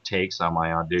different takes on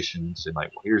my auditions and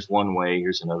like, well, here's one way,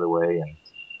 here's another way. And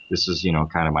this is,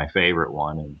 kind of my favorite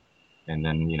one. And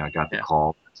then, I got the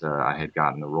call that I had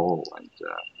gotten the role. And,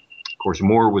 of course,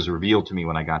 more was revealed to me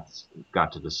when I got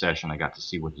to the session. I got to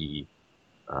see what he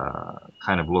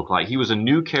kind of look like. He was a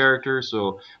new character,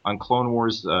 so on Clone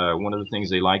Wars, one of the things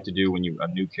they like to do when a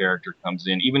new character comes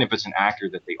in, even if it's an actor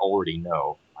that they already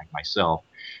know, like myself,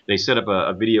 they set up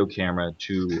a video camera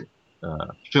to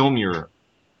film your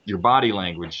body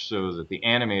language so that the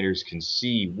animators can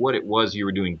see what it was you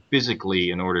were doing physically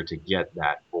in order to get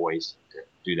that voice, to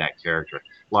do that character.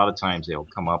 A lot of times they'll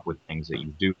come up with things that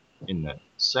you do in the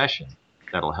session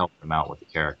that'll help them out with the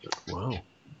character. Wow.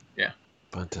 Yeah.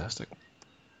 Fantastic.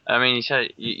 I mean, you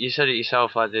said it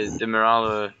yourself. Like the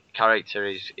Moralo character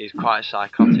is quite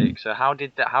psychotic. So how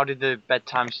did the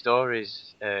bedtime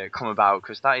stories come about?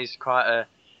 Because that is quite a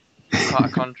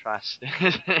contrast.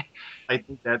 I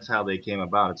think that's how they came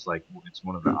about. It's like it's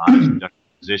one of the oddest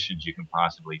positions you can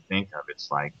possibly think of. It's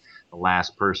like the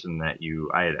last person that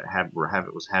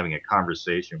was having a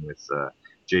conversation with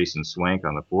Jason Swank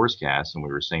on the Forcecast, and we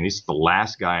were saying this is the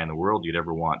last guy in the world you'd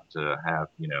ever want to have,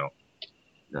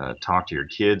 talk to your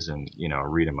kids and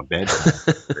read them a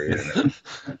bedtime.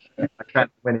 I kind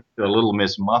of went into a little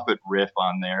Miss Muffet riff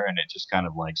on there, and it just kind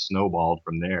of like snowballed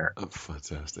from there. Oh,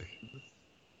 fantastic!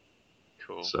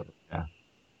 Cool. So yeah.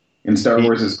 And Star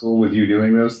Wars is cool with you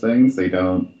doing those things. They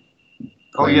don't.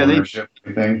 Oh yeah,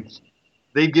 anything.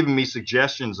 They've given me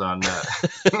suggestions on that.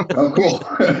 Oh, cool.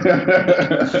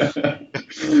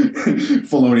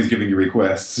 Filoni's giving you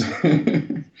requests.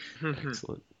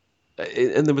 Excellent.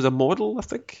 And there was a model, I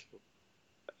think.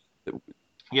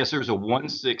 Yes, there was a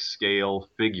 1/6 scale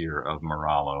figure of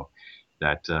Moralo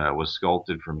that was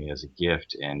sculpted for me as a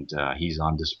gift, and he's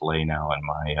on display now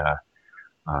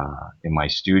in my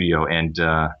studio. And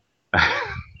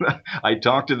I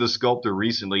talked to the sculptor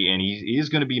recently, and he's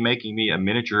going to be making me a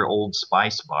miniature Old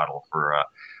Spice bottle for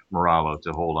Moralo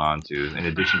to hold on to, in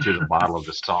addition to the bottle of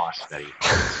the sauce that he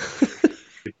has.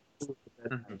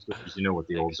 You know what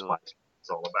the Old Spice is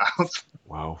all about.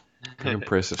 Wow,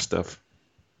 impressive stuff.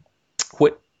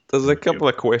 There's a couple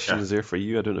of questions there for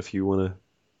you. I don't know if you want to.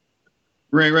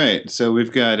 Right. So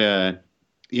we've got, and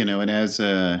as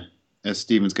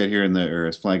Steven's got here or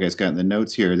as Fly Guy's got in the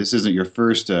notes here, this isn't your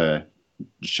first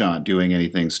shot doing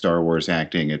anything Star Wars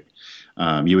acting.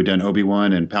 You had done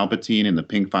Obi-Wan and Palpatine in the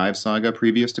Pink 5 saga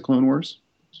previous to Clone Wars?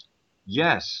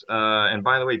 Yes. And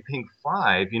by the way, Pink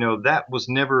 5, that was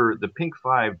never, the Pink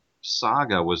 5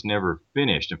 saga was never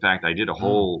finished. In fact, I did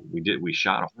we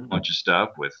shot a whole bunch of stuff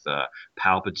with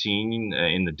Palpatine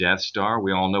in the Death Star.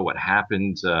 We all know what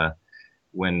happened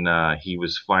when he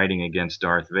was fighting against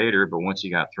Darth Vader, but once he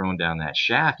got thrown down that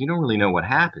shaft, you don't really know what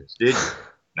happens, did you?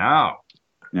 No.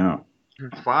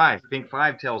 Pink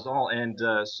 5 tells all. And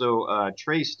so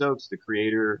Trey Stokes, the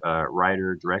creator,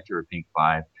 writer, director of Pink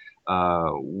 5,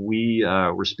 we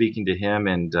were speaking to him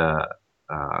and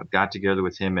got together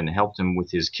with him and helped him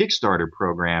with his Kickstarter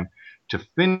program to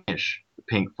finish the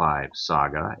Pink 5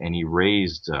 saga. And he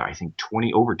raised, I think,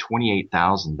 over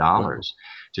 $28,000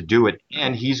 to do it.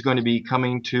 And he's going to be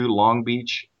coming to Long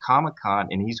Beach Comic-Con,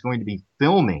 and he's going to be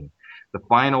filming the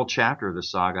final chapter of the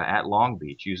saga at Long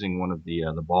Beach, using one of the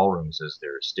ballrooms as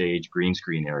their stage, green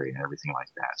screen area, and everything like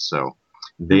that. So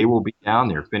they will be down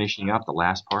there finishing up the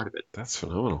last part of it. That's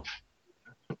phenomenal.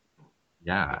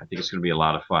 Yeah, I think it's going to be a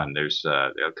lot of fun. There's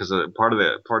because part of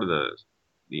the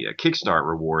Kickstart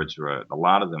rewards were a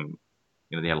lot of them.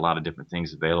 They had a lot of different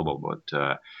things available,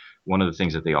 but one of the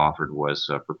things that they offered was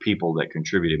for people that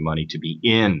contributed money to be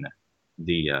in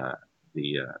the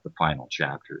final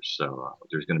chapters. So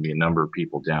there's going to be a number of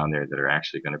people down there that are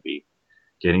actually going to be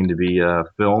getting to be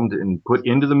filmed and put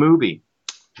into the movie.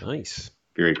 Nice.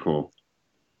 Very cool.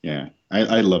 Yeah,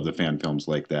 I love the fan films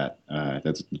like that.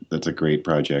 That's a great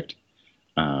project.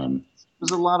 It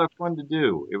was a lot of fun to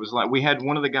do. It was like we had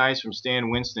one of the guys from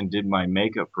Stan Winston did my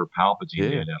makeup for Palpatine. Yeah.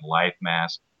 They had a life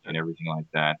mask and everything like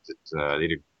that. They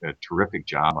did a terrific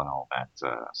job on all that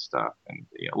stuff. And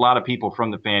a lot of people from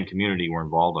the fan community were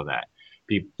involved with that.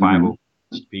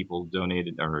 People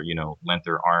donated or lent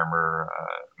their armor.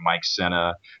 Mike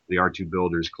Senna, the R2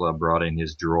 Builders Club, brought in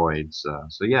his droids.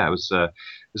 So yeah, it was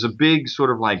a big sort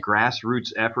of like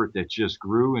grassroots effort that just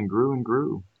grew and grew and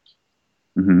grew.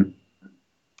 Mm-hmm.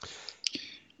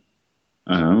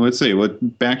 Let's see.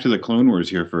 Back to the Clone Wars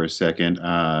here for a second.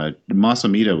 Mas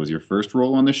Amedda was your first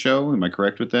role on the show. Am I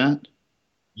correct with that?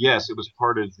 Yes, it was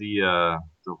part of the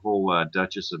whole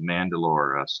Duchess of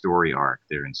Mandalore story arc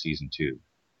there in season 2.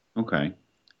 Okay.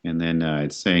 And then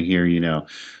it's saying here,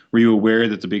 were you aware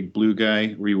that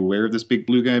were you aware of this big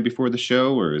blue guy before the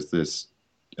show, or is this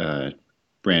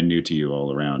brand new to you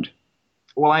all around?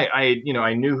 Well, I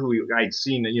knew I'd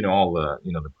seen, all the,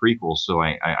 the prequels, so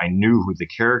I knew who the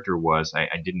character was. I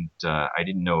didn't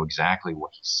know exactly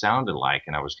what he sounded like,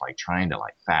 and I was like trying to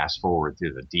like fast forward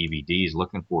through the DVDs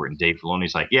looking for it. And Dave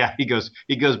Filoni's like, yeah, he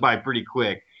goes by pretty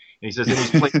quick. And he says, and he's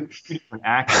played 2 different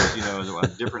actors, a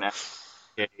different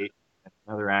actor,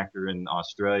 another actor in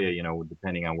Australia,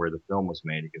 depending on where the film was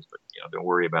made. He goes, but don't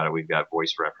worry about it. We've got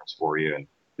voice reference for you, and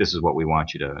this is what we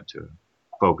want you to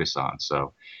focus on.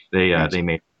 So they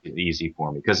made it easy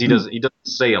for me because he doesn't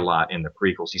say a lot in the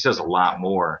prequels. He says a lot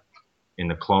more in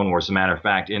the Clone Wars. As a matter of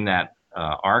fact, in that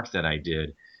arc that I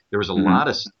did, there was a lot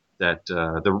of that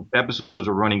the episodes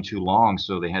were running too long,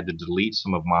 so they had to delete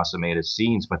some of Mas Amedda's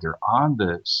scenes, but they're on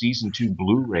the season 2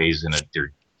 Blu-rays and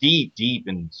they're deep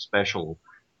in special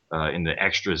in the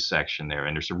extras section there,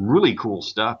 and there's some really cool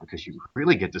stuff because you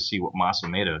really get to see what Mas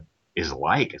Amedda is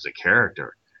like as a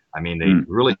character. I mean, they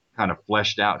really kind of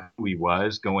fleshed out who he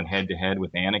was going head to head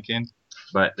with Anakin,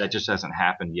 but that just hasn't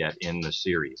happened yet in the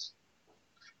series.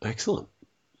 Excellent.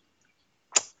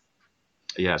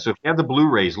 Yeah, so if you have the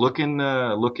Blu-rays, look in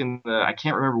the I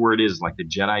can't remember where it is, like the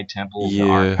Jedi Temple, the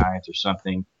archives or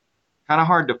something. Kind of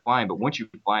hard to find, but once you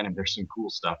find them, there's some cool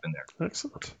stuff in there.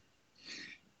 Excellent.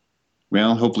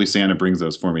 Well, hopefully Santa brings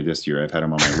those for me this year. I've had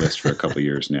them on my list for a couple of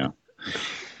years now.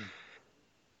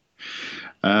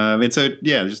 And so,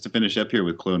 yeah, just to finish up here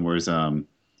with Clone Wars,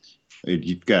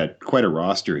 you've got quite a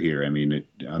roster here. I mean,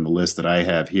 on the list that I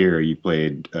have here, you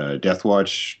played a Death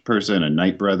Watch person, a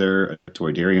Night Brother, a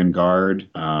Toydarian guard.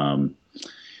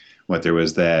 There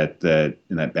was that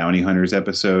in that Bounty Hunters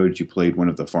episode, you played one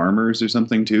of the farmers or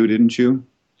something too, didn't you?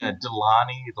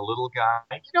 Delani, the little guy.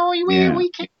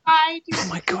 We can hide. Oh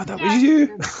my God, that was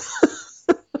you.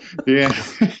 Yeah.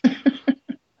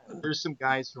 There's some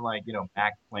guys from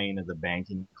Mac Plain of the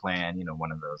banking clan,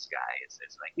 one of those guys.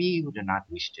 It's like, we do not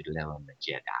wish to loan the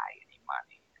Jedi any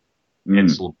money.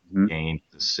 Edsel Gaines,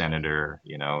 the senator,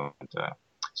 And,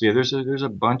 so yeah, there's a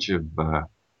bunch of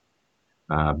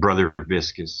Brother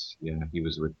Viscus. He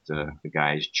was with the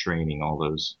guys training all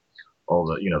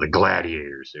the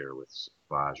gladiators there with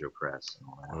Savage Opress and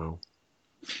all that. Wow.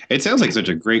 It sounds like such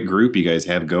a great group you guys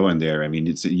have going there. I mean,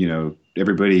 it's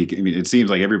everybody. I mean, it seems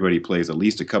like everybody plays at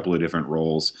least a couple of different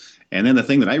roles. And then the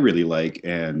thing that I really like,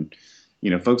 and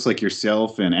folks like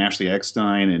yourself and Ashley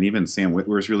Eckstein and even Sam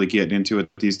Witwer's really getting into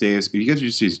it these days. You guys are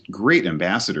just these great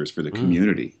ambassadors for the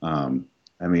community.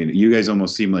 I mean, you guys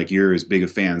almost seem like you're as big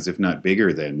of fans, if not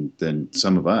bigger, than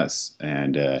some of us.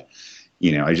 And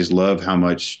I just love how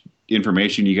much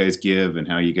information you guys give and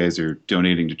how you guys are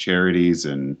donating to charities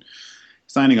and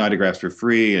signing autographs for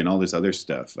free and all this other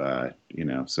stuff,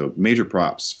 so major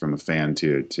props from a fan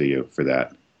to you for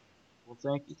that. Well,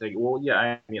 thank you. Well, yeah,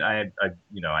 I mean, I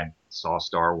saw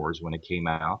Star Wars when it came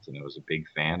out, and I was a big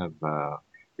fan of the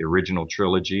original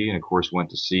trilogy, and of course went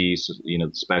to see, the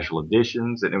special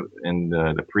editions and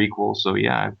the prequel. So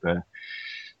yeah,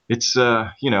 it's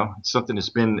it's something that's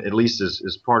been at least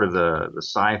as part of the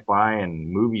sci-fi and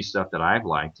movie stuff that I've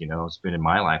liked. It's been in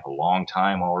my life a long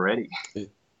time already.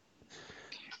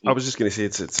 I was just going to say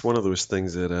it's one of those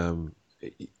things that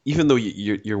even though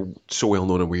you're so well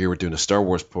known and we're here doing a Star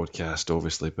Wars podcast,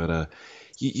 obviously, but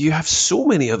you have so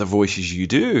many other voices you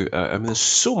do. I mean, there's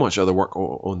so much other work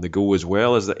on the go as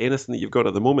well. Is there anything that you've got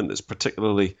at the moment that's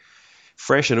particularly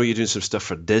fresh? I know you're doing some stuff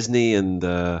for Disney, and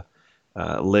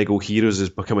Lego Heroes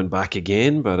is coming back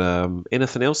again, but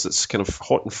anything else that's kind of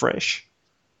hot and fresh?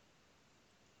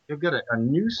 They've got a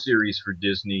new series for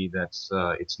Disney that's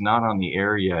it's not on the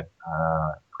air yet.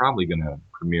 Probably going to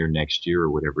premiere next year or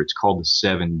whatever. It's called the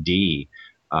 7D.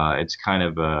 It's kind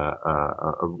of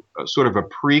a sort of a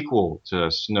prequel to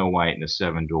Snow White and the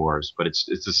Seven Dwarfs, but it's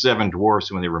the Seven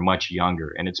Dwarfs when they were much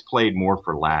younger, and it's played more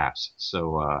for laughs.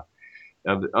 So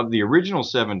of the original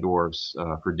Seven Dwarfs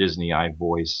for Disney, I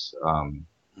voice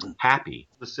Happy.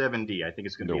 The 7D, I think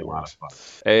it's going to be a lot of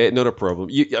fun. Not a problem.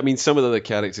 I mean, some of the other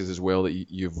characters as well that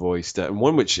you've voiced, and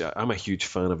one which I'm a huge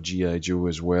fan of, G.I. Joe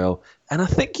as well, and I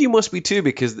think you must be too,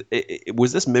 because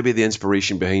was this maybe the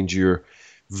inspiration behind your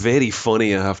very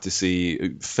funny, I have to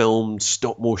say, filmed,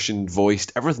 stop motion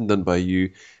voiced, everything done by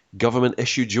you, Government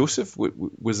Issue Joseph?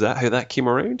 Was that how that came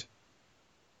around?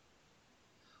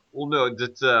 Well, no,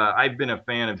 I've been a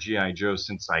fan of G.I. Joe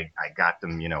since I got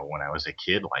them, when I was a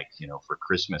kid, for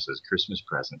Christmas, as Christmas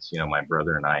presents. My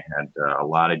brother and I had a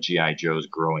lot of G.I. Joes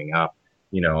growing up,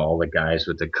 all the guys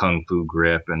with the kung fu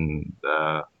grip and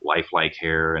lifelike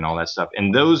hair and all that stuff.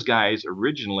 And those guys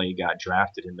originally got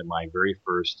drafted into my very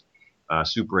first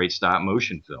Super 8 stop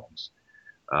motion films.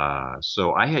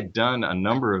 So I had done a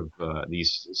number of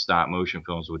these stop motion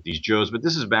films with these Joes, but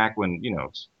this is back when,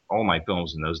 all my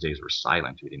films in those days were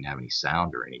silent. We didn't have any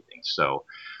sound or anything. So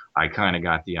I kind of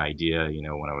got the idea,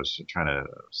 when I was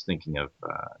thinking of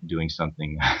doing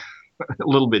something a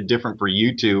little bit different for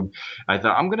YouTube. I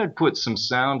thought, I'm going to put some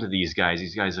sound to these guys.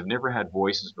 These guys have never had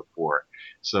voices before.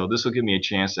 So this will give me a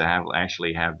chance to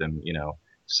actually have them,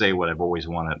 say what I've always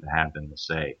wanted to have them to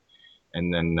say.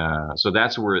 And then, so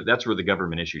that's where the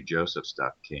Government Issue Joseph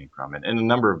stuff came from. And a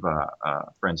number of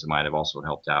friends of mine have also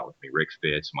helped out with me. Rick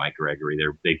Fitz, Mike Gregory,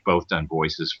 they've both done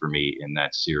voices for me in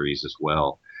that series as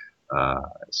well.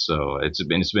 So it's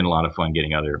been a lot of fun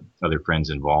getting other friends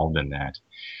involved in that.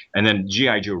 And then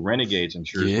G.I. Joe Renegades, I'm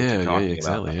sure is what you're talking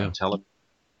about on television.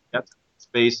 That's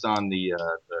based on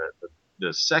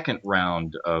the second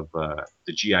round of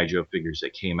the G.I. Joe figures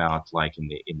that came out like in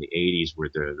the 80s, were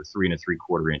the 3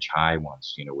 3/4 inch high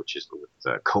ones, which is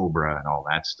with Cobra and all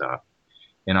that stuff.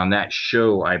 And on that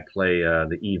show, I play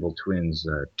the evil twins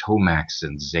Tomax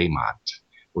and Zaymot,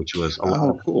 which was a lot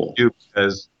of cool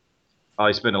because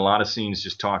I spent a lot of scenes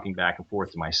just talking back and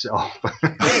forth to myself.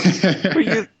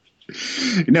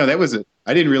 No,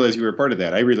 I didn't realize you were a part of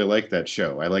that. I really liked that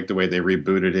show. I liked the way they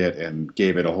rebooted it and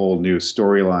gave it a whole new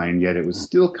storyline, yet it was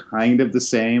still kind of the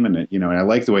same. And and I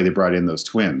liked the way they brought in those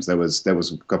twins. That was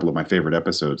a couple of my favorite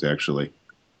episodes, actually.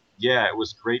 Yeah, it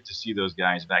was great to see those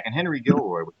guys back. And Henry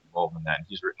Gilroy was involved in that. And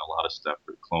he's written a lot of stuff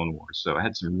for the Clone Wars. So I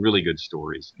had some really good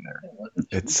stories in there.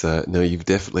 It's no, you've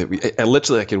definitely.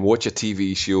 I can watch a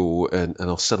TV show and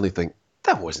I'll suddenly think,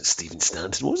 that wasn't Stephen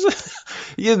Stanton, was it?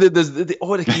 Yeah, there's the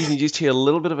odd occasion you just hear a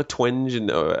little bit of a twinge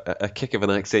and a kick of an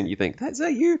accent. You think, is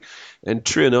that you? And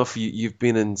true enough, you've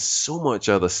been in so much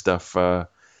other stuff.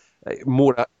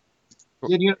 More.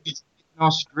 In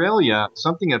Australia,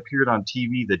 something appeared on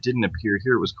TV that didn't appear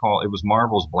here. It was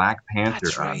Marvel's Black Panther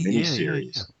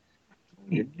miniseries.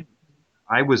 Yeah.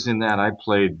 I was in that. I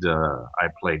played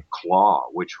Claw,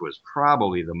 which was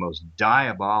probably the most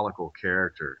diabolical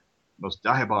character. Most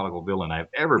diabolical villain I've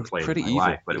ever played in my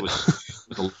life, but it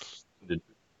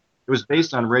was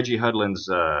based on Reggie Hudlin's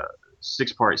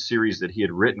 6-part series that he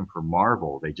had written for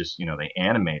Marvel. They just they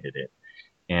animated it,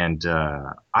 and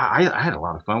I had a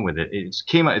lot of fun with it. It's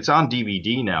on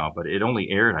DVD now, but it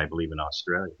only aired, I believe, in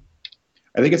Australia.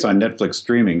 I think it's on Netflix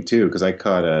streaming too, because I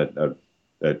caught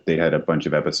they had a bunch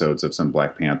of episodes of some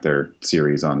Black Panther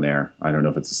series on there. I don't know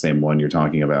if it's the same one you're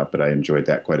talking about, but I enjoyed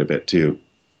that quite a bit too.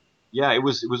 Yeah, it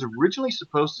was originally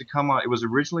supposed to come on. It was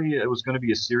going to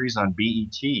be a series on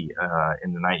BET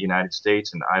in the United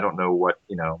States, and I don't know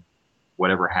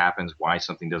whatever happens, why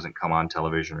something doesn't come on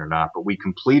television or not. But we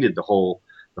completed the whole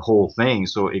thing,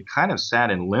 so it kind of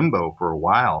sat in limbo for a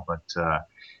while. But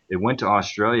it went to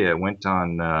Australia. It went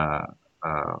on.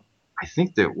 I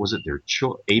think their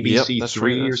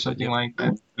ABC3 or something like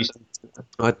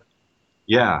that.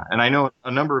 Yeah, and I know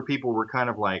a number of people were kind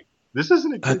of like, this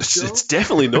isn't a kid's show. It's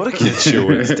definitely not a kid's show.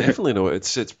 It's definitely not.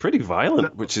 It's pretty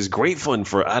violent, which is great fun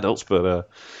for adults. But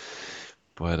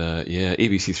yeah,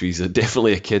 ABC3 is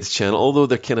definitely a kids channel. Although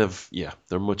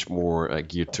they're much more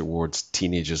geared towards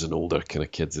teenagers and older kind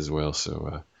of kids as well.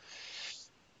 So,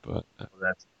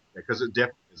 that's because it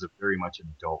definitely is a very much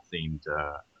adult themed.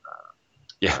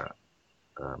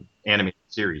 animated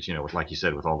series, with, like you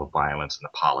said, with all the violence and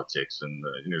the politics and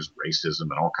there's racism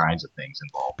and all kinds of things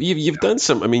involved. But you've done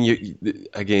some. I mean,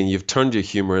 you've turned your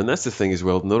humor, and that's the thing as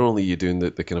well. Not only are you doing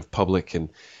the kind of public and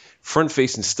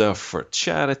front-facing stuff for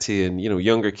charity and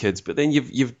younger kids, but then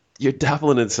you're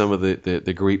dabbling in some of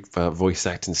the great voice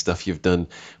acting stuff you've done.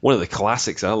 One of the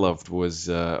classics I loved was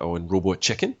on Robot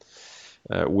Chicken.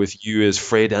 With you as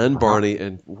Fred and Barney,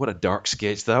 and what a dark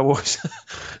sketch that was.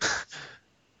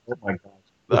 Oh my God.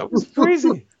 That was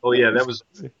crazy. Oh yeah, that was.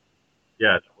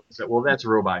 Yeah, well, that's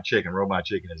Robot Chicken. Robot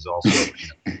Chicken is also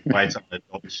fights on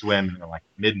Adult Swim like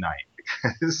midnight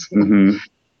because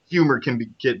humor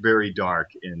can get very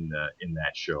dark in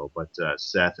that show. But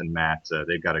Seth and Matt,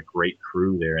 they've got a great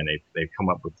crew there, and they've come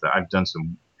up with. I've done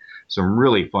some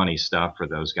really funny stuff for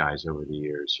those guys over the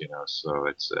years, So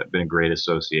it's been a great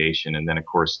association, and then of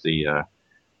course the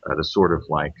sort of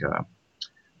like.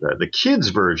 The kids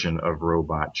version of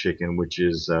Robot Chicken, which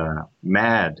is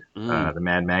Mad, the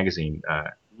Mad Magazine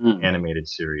animated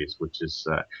series, which is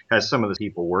has some of the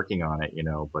people working on it,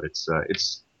 but it's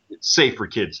safe for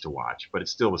kids to watch, but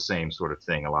it's still the same sort of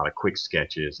thing. A lot of quick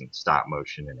sketches and stop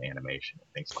motion and animation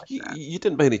and things like that. You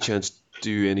didn't by any chance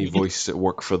do any voice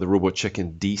work for the Robot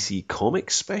Chicken DC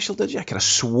Comics special, did you? I could have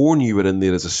sworn you were in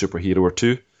there as a superhero or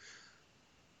two.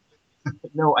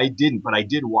 No, I didn't, but I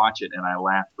did watch it, and I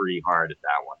laughed pretty hard at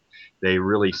that one. They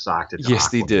really socked it. Yes,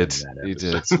 they did. They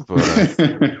did.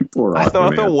 But, I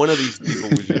thought one of these people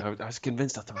was you. I was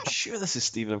convinced. I'm sure this is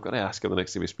Stephen. I've got to ask him the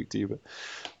next time we speak to you.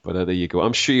 But there you go.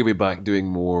 I'm sure you'll be back doing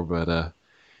more. But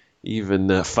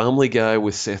even Family Guy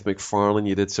with Seth MacFarlane,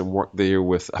 you did some work there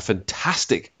with a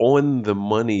fantastic,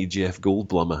 on-the-money Jeff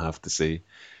Goldblum, I have to say.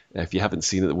 If you haven't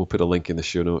seen it, we'll put a link in the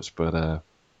show notes. But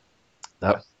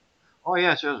that. Oh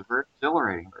yes, it was very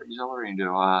exhilarating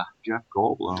to Jeff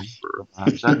Goldblum for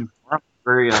Seth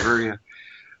very exhilarating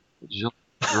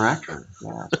director.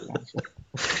 Yes.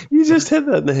 You just hit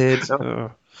that in the head.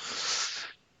 Oh.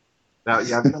 Now,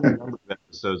 yeah, I've done a number of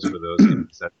episodes for those.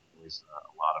 That's always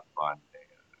a lot of fun.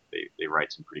 They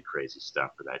write some pretty crazy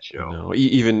stuff for that show. No,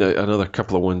 even another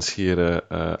couple of ones here.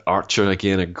 Archer,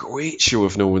 again, a great show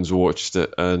if no one's watched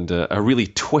it, and a really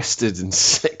twisted and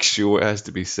sick show, it has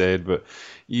to be said. But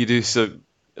you do so.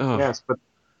 Oh. Yes, but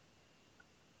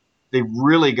they've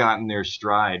really gotten their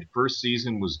stride. First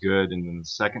season was good, and then the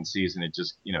second season it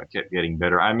just kept getting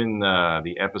better. I'm in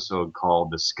the episode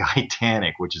called the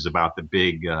Skytanic, which is about the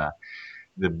big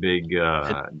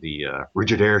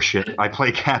Rigid Airship. I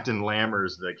play Captain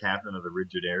Lammers, the captain of the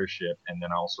Rigid Airship, and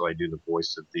then also I do the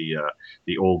voice of the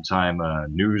old time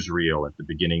newsreel at the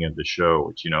beginning of the show,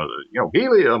 which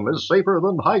helium is safer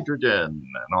than hydrogen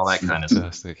and all that kind of stuff.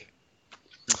 Fantastic.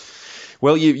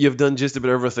 Well, you've done just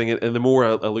about everything, and the more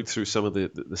I look through some of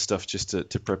the stuff just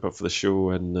to prep up for the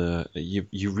show, and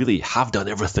you really have done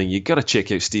everything. You've got to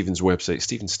check out Stephen's website,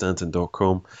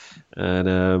 stephenstanton.com,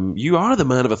 and you are the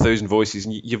man of 1,000 voices,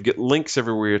 and you've got links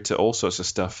everywhere to all sorts of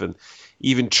stuff, and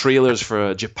even trailers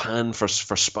for Japan for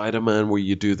Spider-Man, where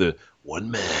you do the one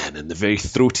man and the very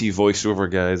throaty voiceover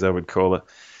guys, I would call it.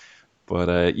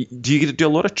 But do you get to do a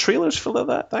lot of trailers for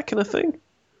that kind of thing?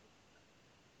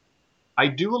 I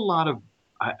do a lot of.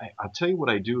 I'll tell you what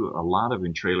I do a lot of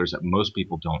in trailers that most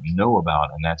people don't know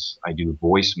about, and that's I do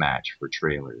voice match for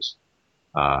trailers.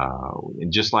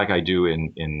 And just like I do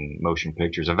in motion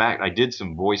pictures. In fact, I did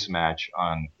some voice match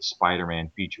on the Spider-Man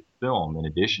feature film in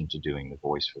addition to doing the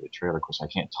voice for the trailer. Of course, I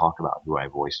can't talk about who I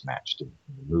voice matched in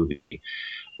the movie.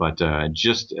 But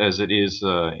just as it is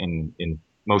in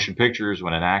motion pictures,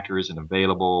 when an actor isn't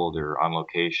available, they're on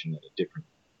location at a different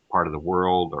part of the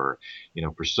world, or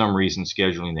for some reason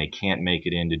scheduling they can't make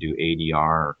it in to do ADR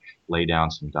or lay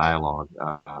down some dialogue.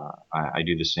 I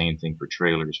do the same thing for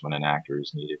trailers when an actor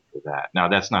is needed for that. Now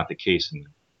that's not the case in the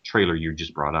trailer you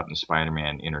just brought up in the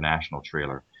Spider-Man International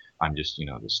trailer. I'm just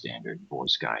the standard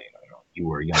voice guy. You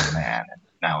were a young man and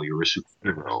now you're a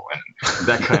superhero and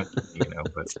that kind of thing.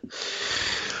 But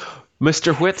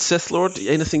Mr. Whit, Sith Lord,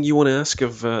 anything you want to ask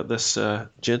of this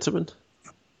gentleman?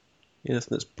 Anything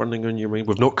that's burning on your mind?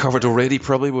 We've not covered already,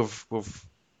 probably. We've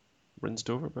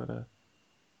rinsed over, but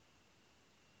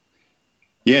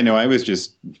yeah, no, I was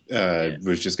just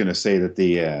going to say that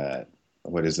the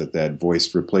what is it, that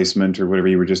voice replacement or whatever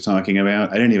you were just talking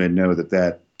about? I didn't even know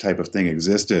that type of thing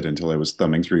existed until I was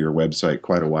thumbing through your website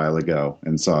quite a while ago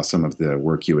and saw some of the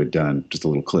work you had done, just the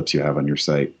little clips you have on your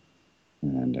site,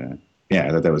 and yeah,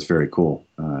 I thought that was very cool.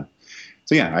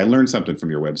 So yeah, I learned something from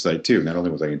your website too. Not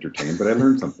only was I entertained, but I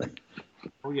learned something.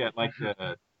 Oh yeah, like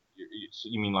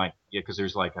you mean like because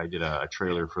there's like I did a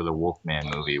trailer for the Wolfman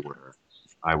movie where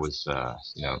I was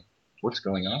what's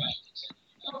going on?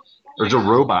 There's a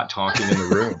robot talking in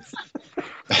the room.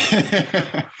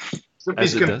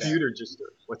 Somebody's As it does. computer just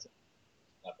what's it?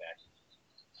 Not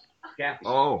bad. Kathy.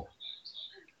 Oh,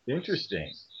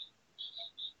 interesting.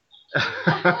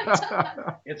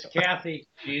 It's Kathy.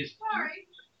 She's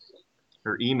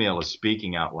Her email is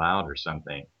speaking out loud or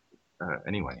something.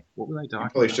 Anyway, what was I I talking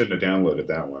probably about? shouldn't have downloaded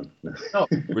that one.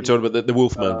 We're talking about the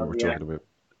Wolfman. We're yeah. talking about.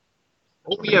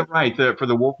 Oh yeah, right. For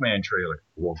the Wolfman trailer.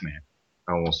 Wolfman.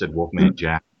 I almost said Wolfman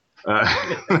Jack.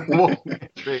 Wolfman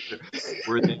trailer.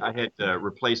 Where I had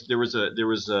replaced. There was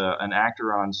an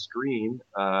actor on screen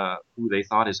who they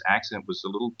thought his accent was a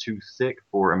little too thick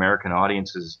for American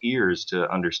audiences' ears to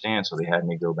understand, so they had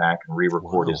me go back and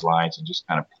re-record his lines and just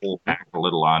kind of pull back a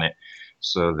little on it,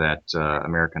 so that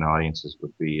American audiences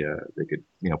would be they could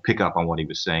pick up on what he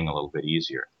was saying a little bit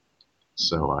easier.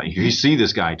 So you see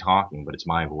this guy talking, but it's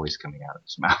my voice coming out of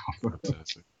his mouth.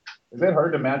 Fantastic. Is that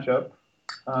hard to match up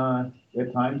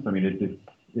at times? I mean,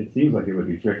 it seems like it would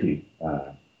be tricky.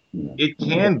 It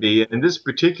can be. In this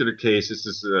particular case, this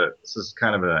is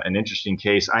kind of an interesting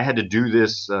case. I had to do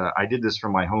this. I did this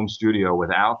from my home studio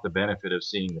without the benefit of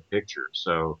seeing the picture.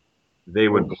 So they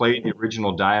would play the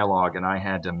original dialogue, and I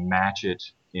had to match it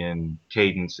in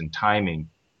cadence and timing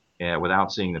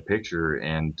without seeing the picture.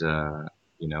 And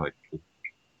it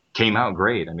came out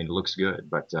great. I mean, it looks good,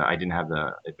 but I didn't have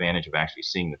the advantage of actually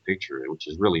seeing the picture, which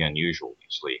is really unusual.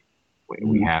 Usually,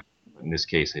 we have. In this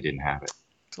case, I didn't have it.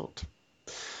 Excellent.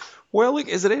 Well, look,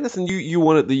 is there anything you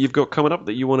want that you've got coming up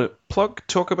that you want to plug,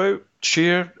 talk about,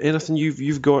 share? Anything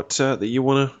you've got that you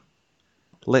want to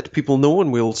let people know,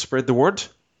 and we'll spread the word?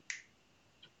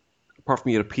 Apart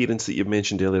from your appearance that you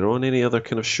mentioned earlier on, any other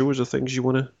kind of shows or things you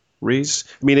want to raise?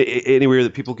 I mean, anywhere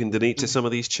that people can donate to some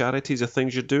of these charities or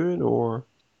things you're doing, or?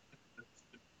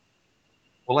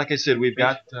 Well, like I said, we've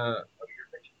got.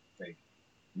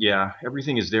 Yeah,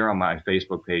 everything is there on my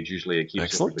Facebook page. Usually, it keeps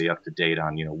Excellent. everybody up to date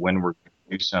on when we're going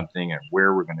to do something and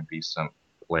where we're going to be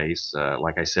someplace.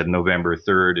 Like I said, November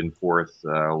 3rd and 4th,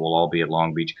 we'll all be at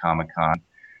Long Beach Comic Con,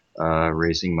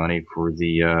 raising money for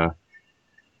the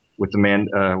with the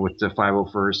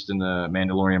 501st and the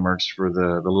Mandalorian merch for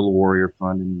the Little Warrior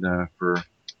Fund and for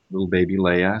little baby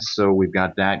Leia. So we've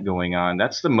got that going on.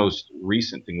 That's the most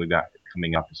recent thing we've got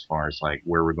coming up as far as like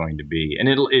where we're going to be. And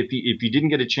if you didn't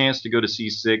get a chance to go to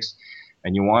C6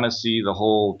 and you want to see the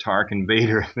whole Tarkin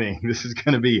Vader thing,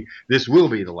 this will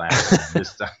be the last time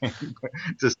this time.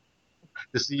 Just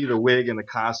to see the wig and the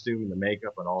costume and the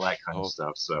makeup and all that kind of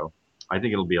stuff. So I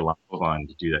think it'll be a lot of fun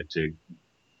to do that, to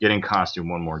get in costume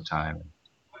one more time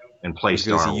and play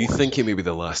Star Wars. You think it may be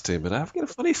the last time, but I've got a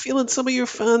funny feeling some of your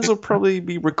fans will probably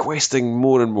be requesting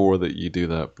more and more that you do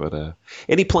that. But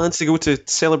any plans to go to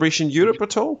Celebration Europe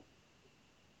at all?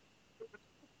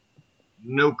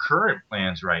 No current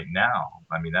plans right now.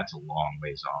 I mean, that's a long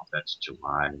ways off. That's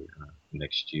July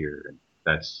next year. And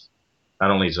that's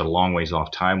not only is it a long ways off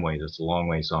time-wise, it's a long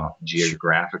ways off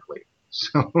geographically.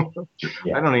 So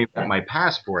I don't even have my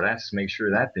passport. I have to make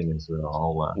sure that thing is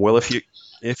all. Well,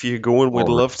 if you're going, we'd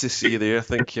love to see you there. I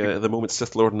think at the moment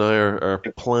Sith Lord and I are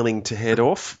planning to head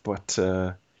off, but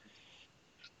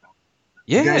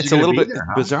it's a little bit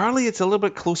bizarrely. It's a little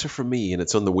bit closer for me, and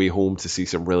it's on the way home to see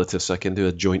some relatives, so I can do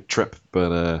a joint trip.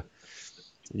 But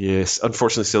yes,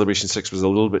 unfortunately, Celebration 6 was a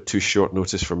little bit too short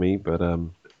notice for me, but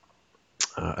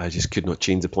I just could not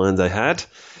change the plans I had.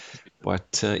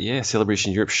 But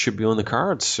Celebration Europe should be on the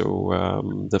cards.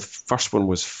 So the first one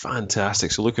was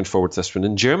fantastic. So looking forward to this one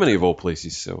in Germany of all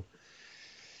places. So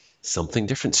something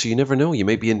different. So you never know. You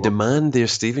might be in demand there,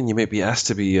 Stephen. You might be asked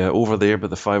to be over there by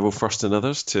the 501st and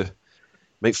others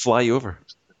might fly you over.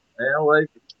 Well, you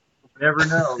never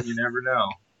know. You never know.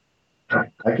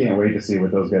 I can't wait to see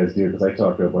what those guys do, because I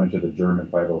talked to a bunch of the German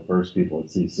 501st people at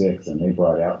C6, and they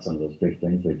brought out some of those big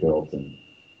things they built. And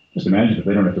just imagine if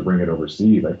they don't have to bring it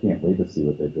overseas. I can't wait to see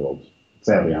what they build.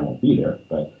 Sadly, I won't be there,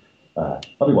 but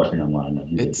I'll be watching online on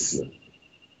YouTube this year.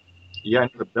 Yeah,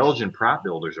 the Belgian prop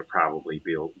builders will probably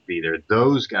be there.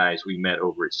 Those guys we met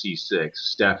over at C6,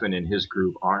 Stefan and his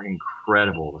group, are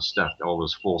incredible. The stuff, all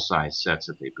those full-size sets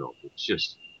that they built. It's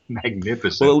just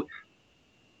magnificent. Well,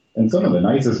 and some of the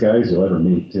nicest guys you'll ever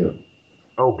meet, too.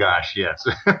 Oh, gosh, yes.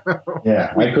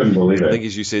 Yeah, I couldn't believe it. I think,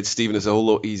 as you said, Stephen, it's a whole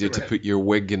lot easier to put your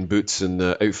wig and boots and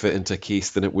outfit into a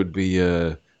case than it would be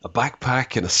a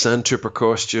backpack and a Sandtrooper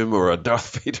costume or a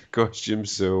Darth Vader costume.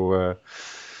 So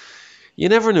you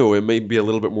never know. It might be a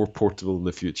little bit more portable in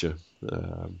the future.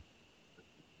 Well,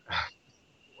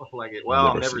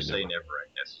 I'll never say never, I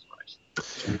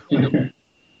guess.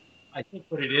 I think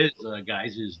what it is,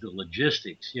 guys, is the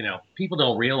logistics. People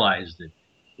don't realize that,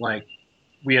 like,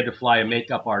 we had to fly a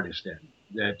makeup artist in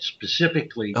that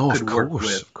specifically could work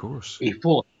with of course. a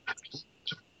full.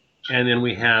 and then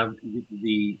we have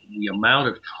the amount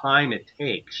of time it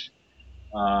takes,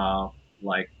 for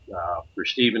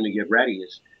Stephen to get ready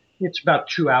it's about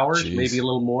 2 hours, Jeez. maybe a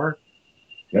little more.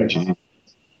 Gotcha.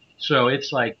 So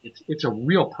it's like it's a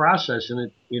real process,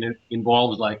 and it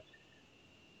involves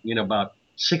about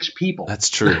 6 people. That's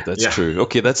true. That's Yeah. true.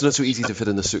 Okay, that's not so easy to fit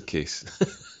in a suitcase.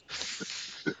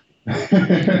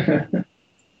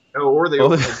 Or they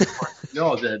Oh,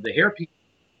 No, the hairpiece.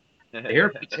 The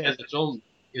hairpiece has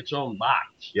its own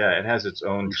box. Yeah, it has its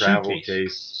own travel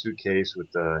suitcase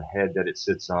with the head that it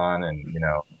sits on, and it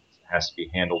has to be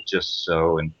handled just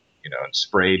so, and and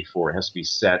sprayed for. It has to be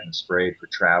set and sprayed for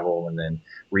travel, and then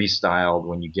restyled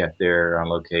when you get there on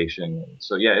location.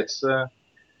 So yeah, it's the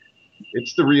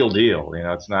real deal.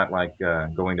 It's not like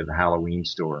going to the Halloween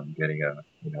store and getting a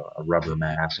rubber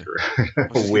mask or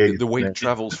a wig. The wig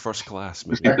travels first class,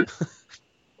 maybe.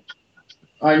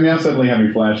 I'm now suddenly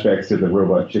having flashbacks to the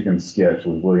Robot Chicken sketch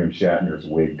with William Shatner's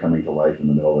wig coming to life in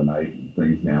the middle of the night and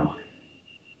things now.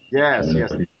 Yes.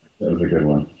 That was a good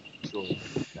one.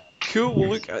 Cool. Well,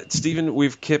 look, Stephen,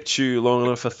 we've kept you long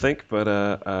enough, I think,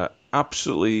 but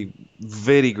absolutely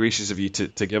very gracious of you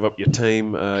to give up your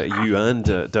time, you and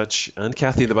Dutch and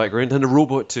Kathy in the background, and the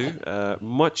robot too.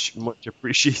 Much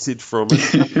appreciated from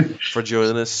us for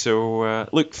joining us. So,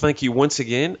 look, thank you once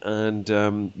again,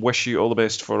 and wish you all the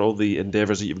best for all the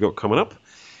endeavours that you've got coming up.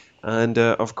 And,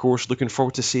 of course, looking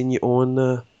forward to seeing you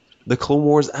on the Clone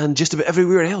Wars and just about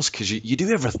everywhere else, because you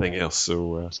do everything else.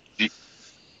 So...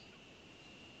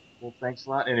 Well, thanks a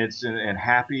lot, and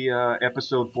happy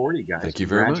episode 40, guys. Thank you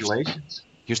very much. Congratulations.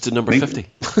 Here's to number 50.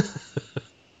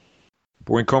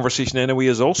 Boring Conversation Anyway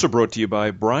is also brought to you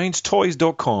by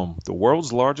Brian'sToys.com, the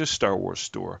world's largest Star Wars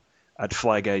store. At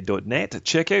flyguy.net at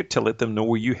checkout to let them know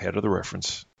where you heard of the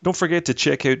reference. Don't forget to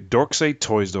check out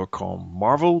DarksideToys.com,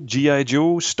 Marvel, G.I.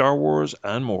 Joe, Star Wars,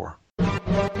 and more.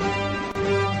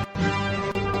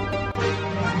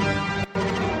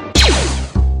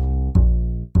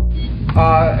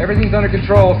 Everything's under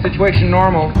control. Situation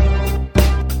normal.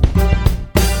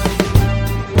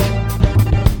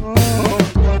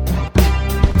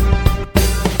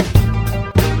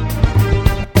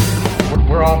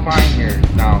 We're all fine here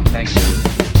now, thank you.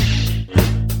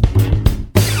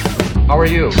 How are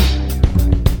you?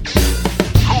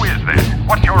 Who is this?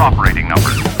 What's your operating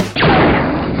number?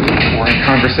 We're in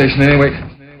conversation anyway.